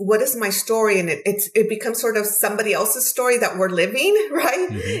what is my story, and it becomes sort of somebody else's story that we're living,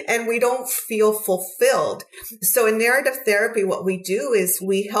 right? And we don't feel fulfilled. So in narrative therapy, what we do is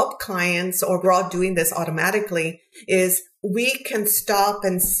we help clients, or we're all doing this automatically, is we can stop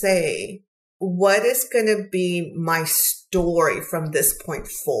and say, what is going to be my story from this point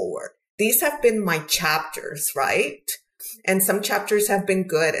forward? These have been my chapters, right? And some chapters have been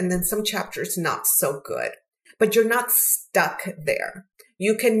good, and then some chapters not so good. But you're not stuck there.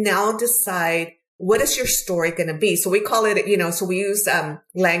 You can now decide, what is your story going to be? So we call it, so we use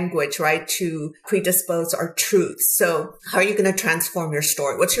language, right, to predispose our truth. So how are you going to transform your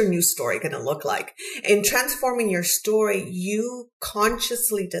story? What's your new story going to look like? In transforming your story, you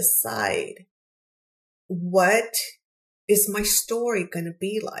consciously decide, what is my story going to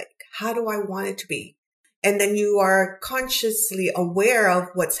be like? How do I want it to be? And then you are consciously aware of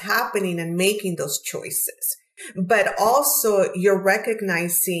what's happening and making those choices. But also you're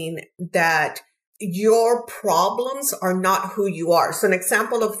recognizing that your problems are not who you are. So an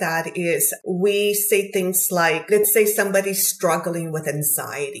example of that is we say things like, let's say somebody's struggling with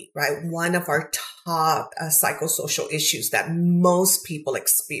anxiety, right? One of our top psychosocial issues that most people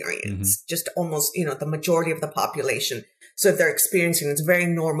experience, just almost, the majority of the population. So if they're experiencing, it's very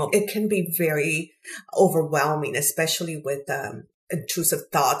normal. It can be very overwhelming, especially with intrusive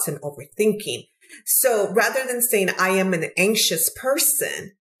thoughts and overthinking. So rather than saying, I am an anxious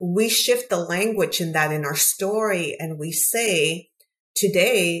person, we shift the language in that in our story, and we say,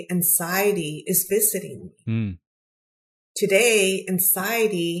 today, anxiety is visiting me. Today,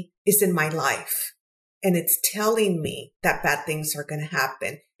 anxiety is in my life, and it's telling me that bad things are going to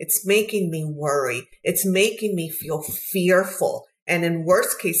happen. It's making me worry. It's making me feel fearful. And in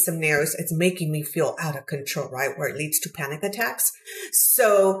worst case scenarios, it's making me feel out of control, right? Where it leads to panic attacks.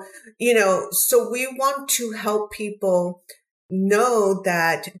 So, so we want to help people know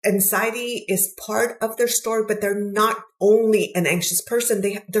that anxiety is part of their story, but they're not only an anxious person.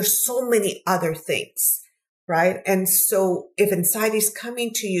 There's so many other things, right? And so if anxiety is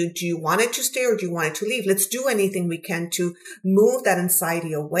coming to you, do you want it to stay or do you want it to leave? Let's do anything we can to move that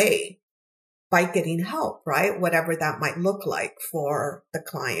anxiety away by getting help, right? Whatever that might look like for the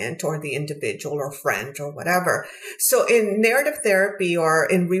client or the individual or friend or whatever. So in narrative therapy or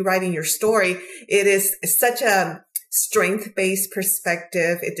in rewriting your story, it is such a strength-based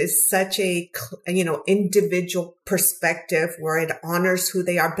perspective. It is such a, individual perspective where it honors who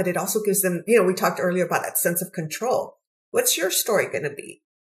they are, but it also gives them, we talked earlier about that sense of control. What's your story going to be?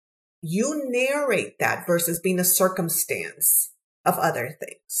 You narrate that versus being a circumstance of other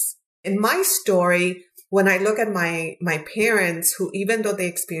things. In my story, when I look at my parents who, even though they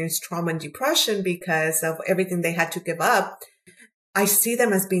experienced trauma and depression because of everything they had to give up, I see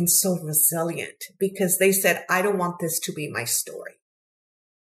them as being so resilient because they said, I don't want this to be my story.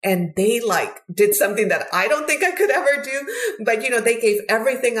 And they did something that I don't think I could ever do. But, they gave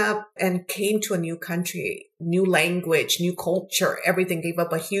everything up and came to a new country, new language, new culture, everything, gave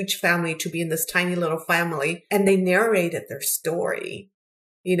up a huge family to be in this tiny little family. And they narrated their story.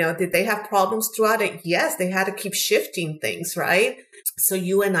 Did they have problems throughout it? Yes, they had to keep shifting things, right? So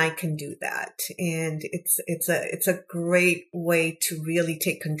you and I can do that. And it's a great way to really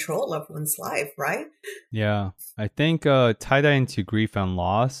take control of one's life, right? Yeah. I think tie that into grief and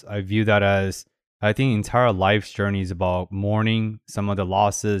loss. I view that as I think entire life's journey is about mourning some of the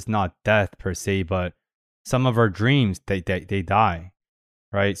losses, not death per se, but some of our dreams, they die,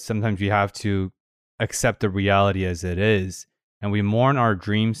 right? Sometimes we have to accept the reality as it is. And we mourn our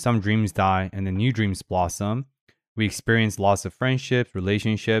dreams. Some dreams die and then new dreams blossom. We experience loss of friendships,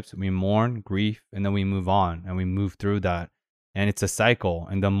 relationships. We mourn, grief, and then we move on and we move through that. And it's a cycle.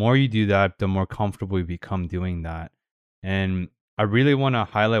 And the more you do that, the more comfortable you become doing that. And I really want to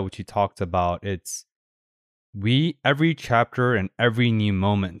highlight what you talked about. It's every chapter and every new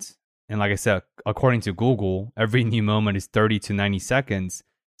moment. And like I said, according to Google, every new moment is 30 to 90 seconds.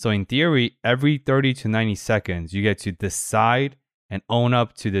 So in theory, every 30 to 90 seconds, you get to decide and own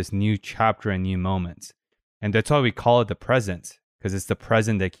up to this new chapter and new moments. And that's why we call it the present, because it's the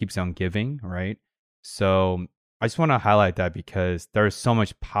present that keeps on giving, right? So I just want to highlight that because there's so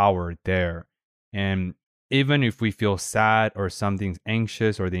much power there. And even if we feel sad or something's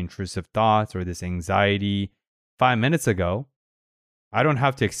anxious or the intrusive thoughts or this anxiety 5 minutes ago, I don't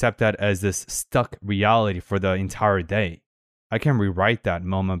have to accept that as this stuck reality for the entire day. I can rewrite that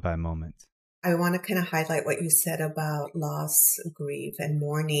moment by moment. I want to kind of highlight what you said about loss, grief, and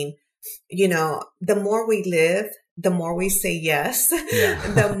mourning. The more we live, the more we say yes,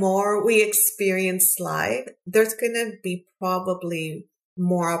 the more we experience life, there's going to be probably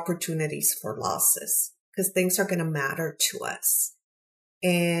more opportunities for losses because things are going to matter to us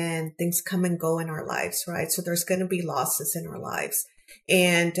and things come and go in our lives, right? So there's going to be losses in our lives.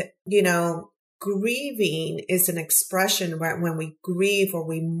 And, grieving is an expression where when we grieve or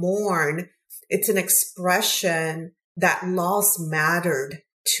we mourn, it's an expression that loss mattered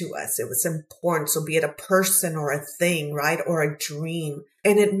to us. It was important. So be it a person or a thing, right? Or a dream.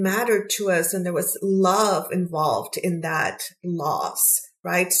 And it mattered to us. And there was love involved in that loss,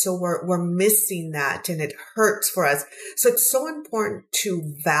 right? So we're missing that and it hurts for us. So it's so important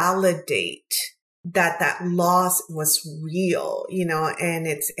to validate that loss was real, and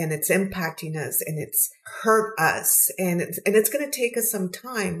it's impacting us and it's hurt us and it's going to take us some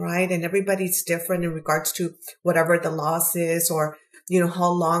time, right? And everybody's different in regards to whatever the loss is or, how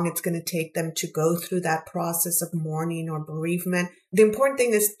long it's going to take them to go through that process of mourning or bereavement. The important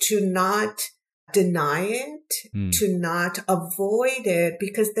thing is to not deny it, to not avoid it,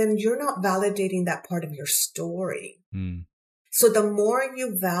 because then you're not validating that part of your story. So the more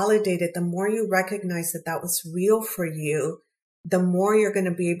you validate it, the more you recognize that that was real for you, the more you're going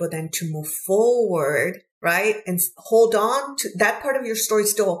to be able then to move forward, right? And hold on to that part of your story,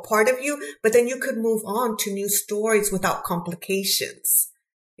 still a part of you, but then you could move on to new stories without complications,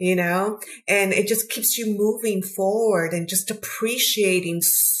 and it just keeps you moving forward and just appreciating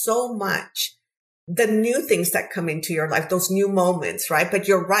so much the new things that come into your life, those new moments, right? But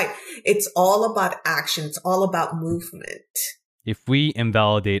you're right. It's all about action. It's all about movement. If we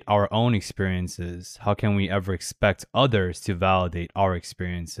invalidate our own experiences, how can we ever expect others to validate our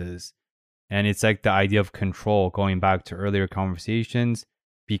experiences? And it's like the idea of control, going back to earlier conversations,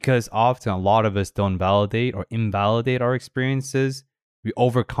 because often a lot of us don't validate or invalidate our experiences, we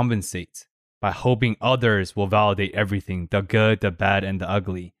overcompensate by hoping others will validate everything, the good, the bad, and the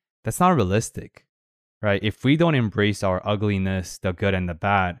ugly. That's not realistic, right? If we don't embrace our ugliness, the good and the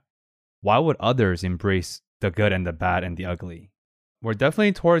bad, why would others embrace the good and the bad and the ugly? We're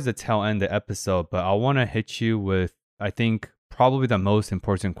definitely towards the tail end of the episode, but I want to hit you with, I think, probably the most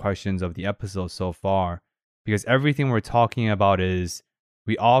important questions of the episode so far, because everything we're talking about is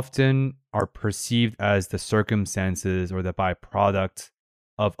we often are perceived as the circumstances or the byproduct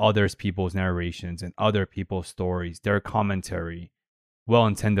of others people's narrations and other people's stories, their commentary,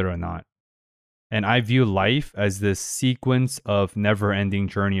 well-intended or not. And I view life as this sequence of never-ending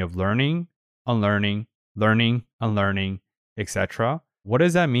journey of learning, unlearning, learning, unlearning, etc. What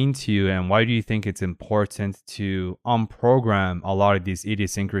does that mean to you, and why do you think it's important to unprogram a lot of these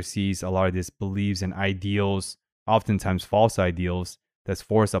idiosyncrasies, a lot of these beliefs and ideals, oftentimes false ideals, that's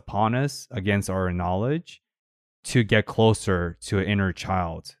forced upon us against our knowledge to get closer to an inner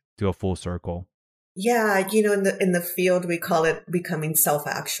child, to a full circle? Yeah, in the field we call it becoming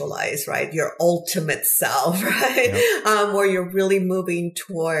self-actualized, right? Your ultimate self, right? Yep. Where you're really moving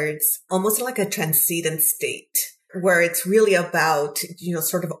towards almost like a transcendent state, where it's really about,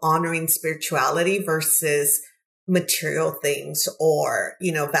 sort of honoring spirituality versus material things or,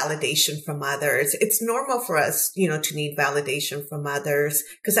 validation from others. It's normal for us, to need validation from others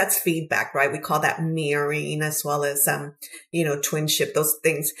because that's feedback, right? We call that mirroring as well as, twinship, those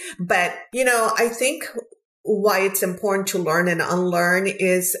things. But, I think why it's important to learn and unlearn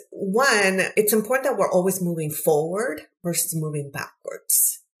is one, it's important that we're always moving forward versus moving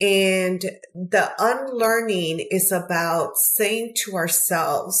backwards. And the unlearning is about saying to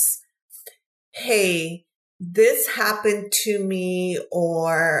ourselves, hey, this happened to me,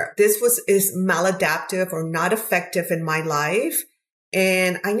 or this is maladaptive or not effective in my life.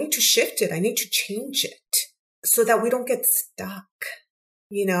 And I need to shift it. I need to change it so that we don't get stuck.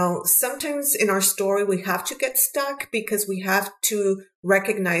 Sometimes in our story, we have to get stuck because we have to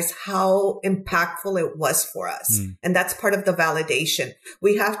recognize how impactful it was for us. And that's part of the validation.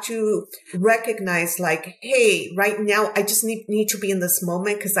 We have to recognize like, hey, right now, I just need to be in this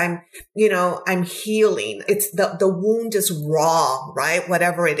moment because I'm healing. It's the wound is raw, right?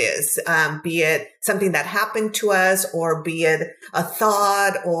 Whatever it is, be it something that happened to us or be it a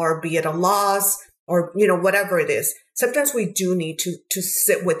thought or be it a loss or, whatever it is. Sometimes we do need to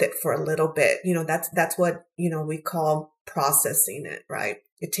sit with it for a little bit. That's what, we call processing it, right?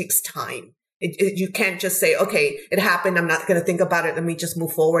 It takes time. You can't just say, okay, it happened. I'm not going to think about it. Let me just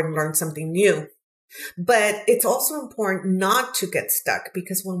move forward and learn something new. But it's also important not to get stuck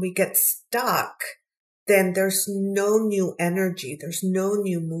because when we get stuck, then there's no new energy. There's no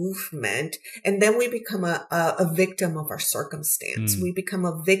new movement. And then we become a victim of our circumstance. We become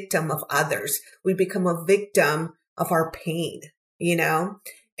a victim of others. We become a victim of our pain,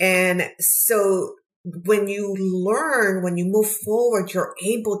 And so when you learn, when you move forward, you're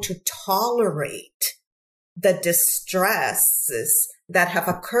able to tolerate the distresses that have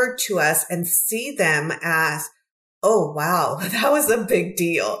occurred to us and see them as, oh, wow, that was a big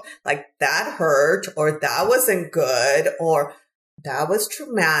deal. Like that hurt, or that wasn't good, or that was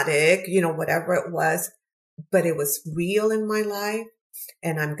traumatic, whatever it was, but it was real in my life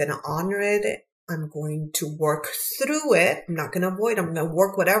and I'm going to honor it. I'm going to work through it. I'm not going to avoid. I'm going to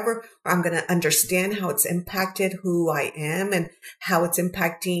work whatever, or I'm going to understand how it's impacted who I am and how it's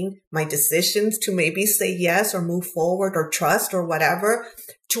impacting my decisions to maybe say yes or move forward or trust or whatever,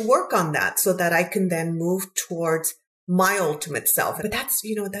 to work on that so that I can then move towards my ultimate self. But that's,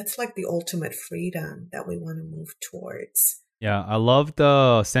 that's like the ultimate freedom that we want to move towards. Yeah, I love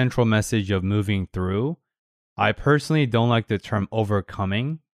the central message of moving through. I personally don't like the term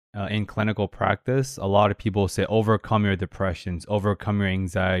overcoming. In clinical practice, a lot of people say overcome your depressions, overcome your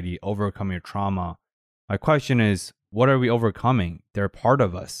anxiety, overcome your trauma. My question is, what are we overcoming? They're part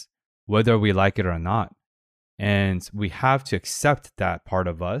of us, whether we like it or not. And we have to accept that part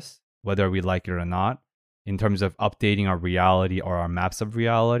of us, whether we like it or not, in terms of updating our reality or our maps of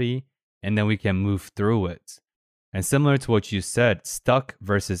reality, and then we can move through it. And similar to what you said, stuck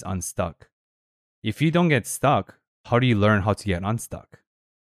versus unstuck. If you don't get stuck, how do you learn how to get unstuck?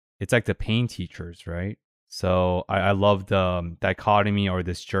 It's like the pain teachers, right? So I love the dichotomy or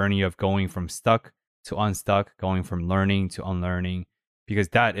this journey of going from stuck to unstuck, going from learning to unlearning, because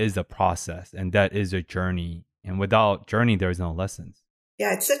that is a process and that is a journey. And without journey, there's no lessons.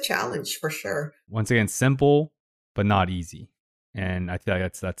 Yeah, it's a challenge for sure. Once again, simple, but not easy. And I feel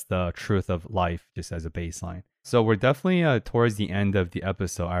like that's the truth of life, just as a baseline. So we're definitely towards the end of the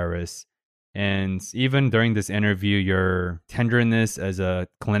episode, Iris. And even during this interview, your tenderness as a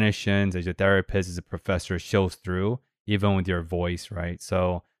clinician, as a therapist, as a professor shows through, even with your voice, right?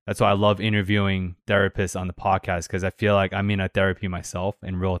 So that's why I love interviewing therapists on the podcast, because I feel like I'm in a therapy myself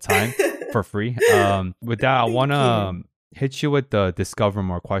in real time for free. With that, I want to hit you with the Discover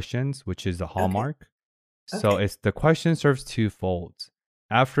More questions, which is the hallmark. Okay. So it's the question serves twofold.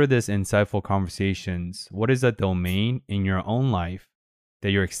 After this insightful conversations, what is a domain in your own life that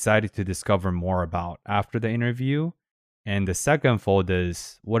you're excited to discover more about after the interview? And the second fold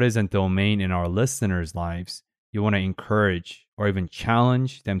is, what is a domain in our listeners' lives you want to encourage or even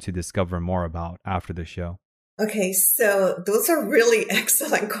challenge them to discover more about after the show? Okay, so those are really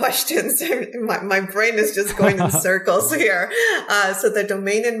excellent questions. My brain is just going in circles here. So the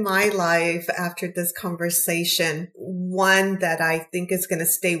domain in my life after this conversation, one that I think is going to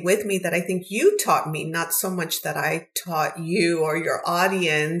stay with me, that I think you taught me, not so much that I taught you or your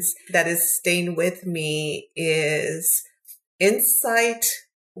audience, that is staying with me, is insight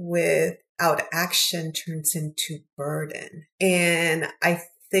without action turns into burden. And I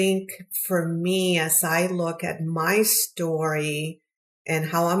think for me, as I look at my story and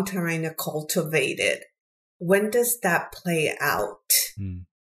how I'm trying to cultivate it, when does that play out? And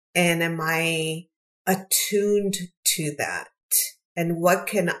am I attuned to that? And what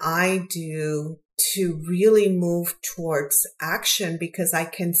can I do to really move towards action, because I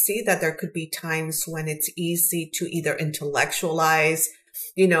can see that there could be times when it's easy to either intellectualize,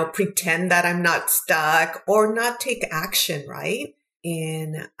 pretend that I'm not stuck, or not take action, right?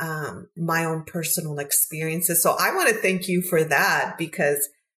 In my own personal experiences. So I want to thank you for that, because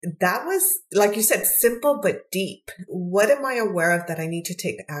that was, like you said, simple but deep. What am I aware of that I need to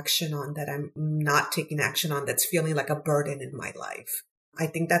take action on that I'm not taking action on, that's feeling like a burden in my life? I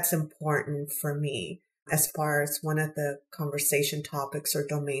think that's important for me as far as one of the conversation topics or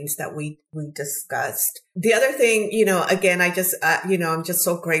domains that we discussed. The other thing, again, I just, I'm just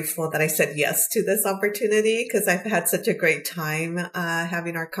so grateful that I said yes to this opportunity, because I've had such a great time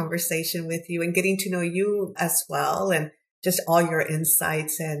having our conversation with you and getting to know you as well, and just all your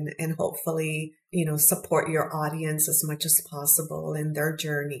insights, and hopefully, support your audience as much as possible in their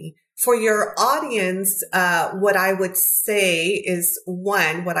journey. For your audience, what I would say is,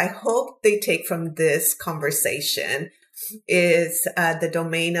 one, what I hope they take from this conversation is the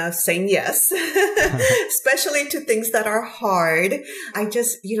domain of saying yes, especially to things that are hard. I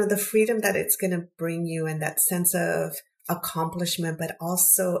just, the freedom that it's going to bring you, and that sense of accomplishment, but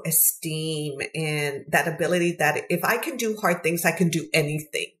also esteem, and that ability that if I can do hard things, I can do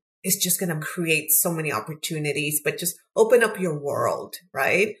anything. It's just going to create so many opportunities, but just open up your world,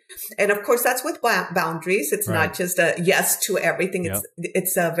 right? And of course, that's with boundaries. It's not just a yes to everything. Yep.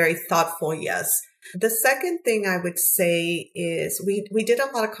 It's a very thoughtful yes. The second thing I would say is we did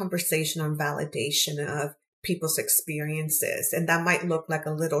a lot of conversation on validation of people's experiences, and that might look like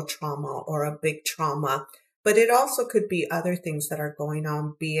a little trauma or a big trauma. But it also could be other things that are going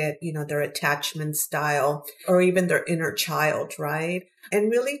on, be it, their attachment style or even their inner child, right?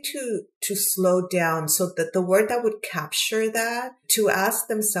 And really to slow down, so that the word that would capture that, to ask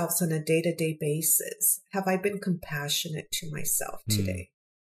themselves on a day-to-day basis, have I been compassionate to myself today?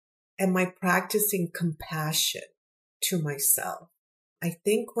 Am I practicing compassion to myself? I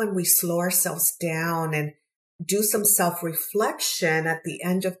think when we slow ourselves down and do some self-reflection at the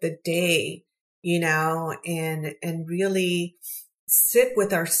end of the day, and really sit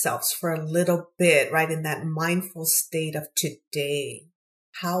with ourselves for a little bit, right? In that mindful state of today.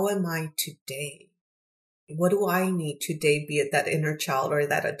 How am I today? What do I need today? Be it that inner child or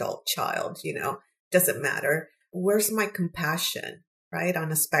that adult child, doesn't matter. Where's my compassion, right?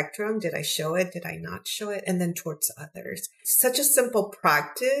 On a spectrum, did I show it? Did I not show it? And then towards others. Such a simple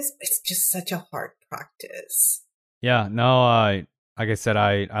practice. It's just such a hard practice. Yeah, no, like I said,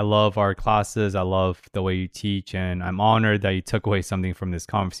 I love our classes. I love the way you teach, and I'm honored that you took away something from these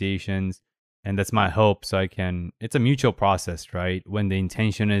conversations. And that's my hope. So it's a mutual process, right? When the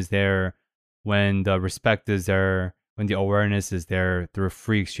intention is there, when the respect is there, when the awareness is there, through a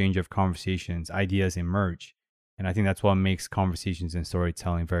free exchange of conversations, ideas emerge. And I think that's what makes conversations and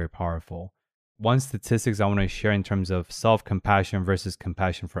storytelling very powerful. One statistics I want to share in terms of self-compassion versus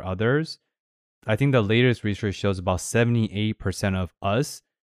compassion for others, I think the latest research shows about 78% of us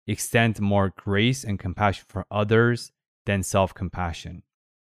extend more grace and compassion for others than self-compassion.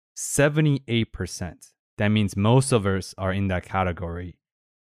 78%. That means most of us are in that category.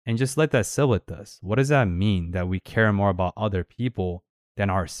 And just let that sit with us. What does that mean, that we care more about other people than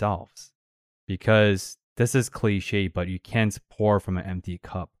ourselves? Because this is cliche, but you can't pour from an empty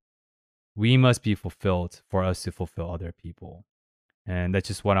cup. We must be fulfilled for us to fulfill other people. And that's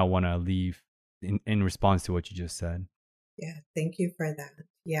just what I want to leave in response to what you just said. Yeah, thank you for that.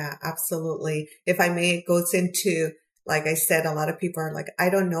 Yeah, absolutely. If I may, it goes into, like I said, a lot of people are like, I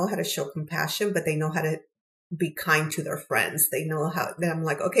don't know how to show compassion, but they know how to be kind to their friends. They know how. Then I'm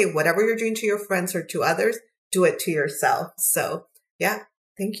like, okay, whatever you're doing to your friends or to others, do it to yourself. So yeah,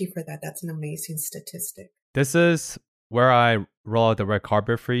 thank you for that. That's an amazing statistic. This is where I roll out the red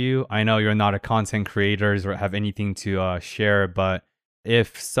carpet for you. I know you're not a content creator or have anything to share, but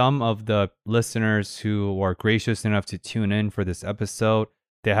if some of the listeners who were gracious enough to tune in for this episode,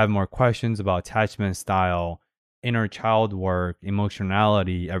 they have more questions about attachment style, inner child work,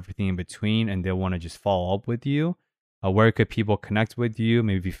 emotionality, everything in between, and they want to just follow up with you, where could people connect with you,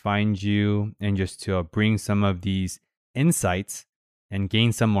 maybe find you, and just to bring some of these insights and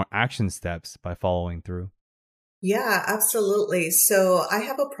gain some more action steps by following through? Yeah, absolutely. So I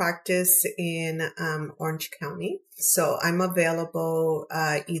have a practice in Orange County. So I'm available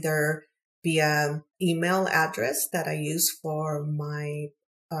either via email address that I use for my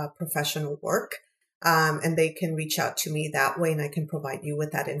professional work. And they can reach out to me that way, and I can provide you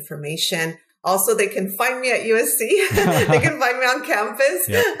with that information. Also, they can find me at USC. They can find me on campus.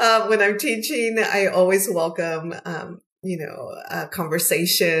 Yep. When I'm teaching, I always welcome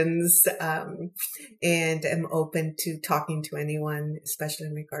conversations, and am open to talking to anyone, especially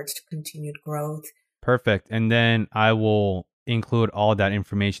in regards to continued growth. Perfect. And then I will include all that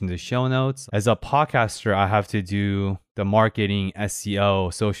information in the show notes. As a podcaster, I have to do the marketing,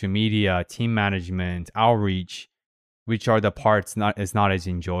 SEO, social media, team management, outreach, which are the parts not as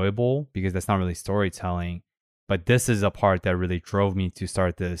enjoyable because that's not really storytelling. But this is a part that really drove me to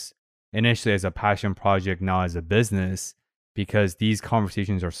start this initially as a passion project, now as a business, because these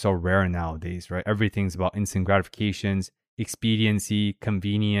conversations are so rare nowadays, right? Everything's about instant gratifications, expediency,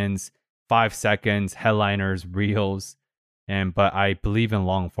 convenience, 5 seconds, headliners, reels. But I believe in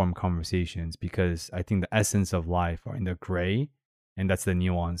long form conversations because I think the essence of life are in the gray, and that's the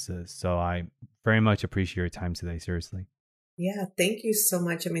nuances. So I very much appreciate your time today. Seriously. Yeah, thank you so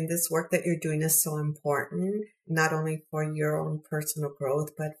much. I mean, this work that you're doing is so important, not only for your own personal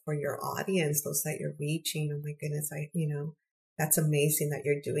growth, but for your audience, those that you're reaching. Oh my goodness, that's amazing that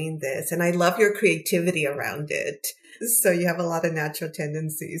you're doing this. And I love your creativity around it. So you have a lot of natural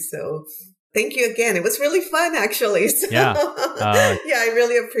tendencies. So thank you again. It was really fun, actually. So, yeah. I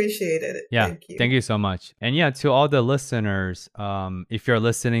really appreciated it. Yeah. Thank you so much. And yeah, to all the listeners, if you're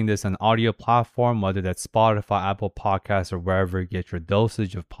listening this on audio platform, whether that's Spotify, Apple Podcasts, or wherever you get your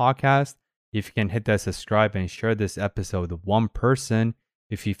dosage of podcasts, if you can hit that subscribe and share this episode with one person,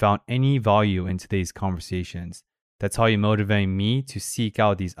 if you found any value in today's conversations. That's how you motivate me to seek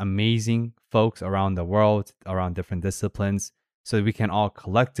out these amazing folks around the world, around different disciplines, so that we can all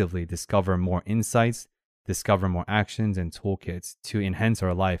collectively discover more insights, discover more actions and toolkits to enhance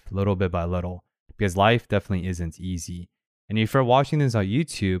our life little bit by little, because life definitely isn't easy. And if you're watching this on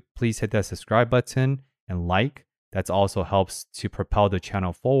YouTube, please hit that subscribe button and like. That also helps to propel the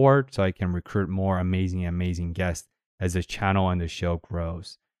channel forward so I can recruit more amazing guests as the channel and the show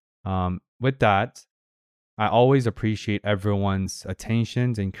grows. With that, I always appreciate everyone's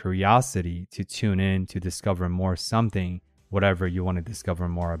attention and curiosity to tune in to discover more something, whatever you want to discover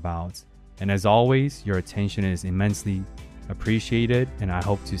more about. And as always, your attention is immensely appreciated, and I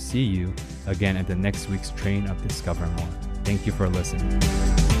hope to see you again at the next week's train of Discover More. Thank you for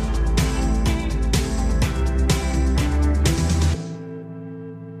listening.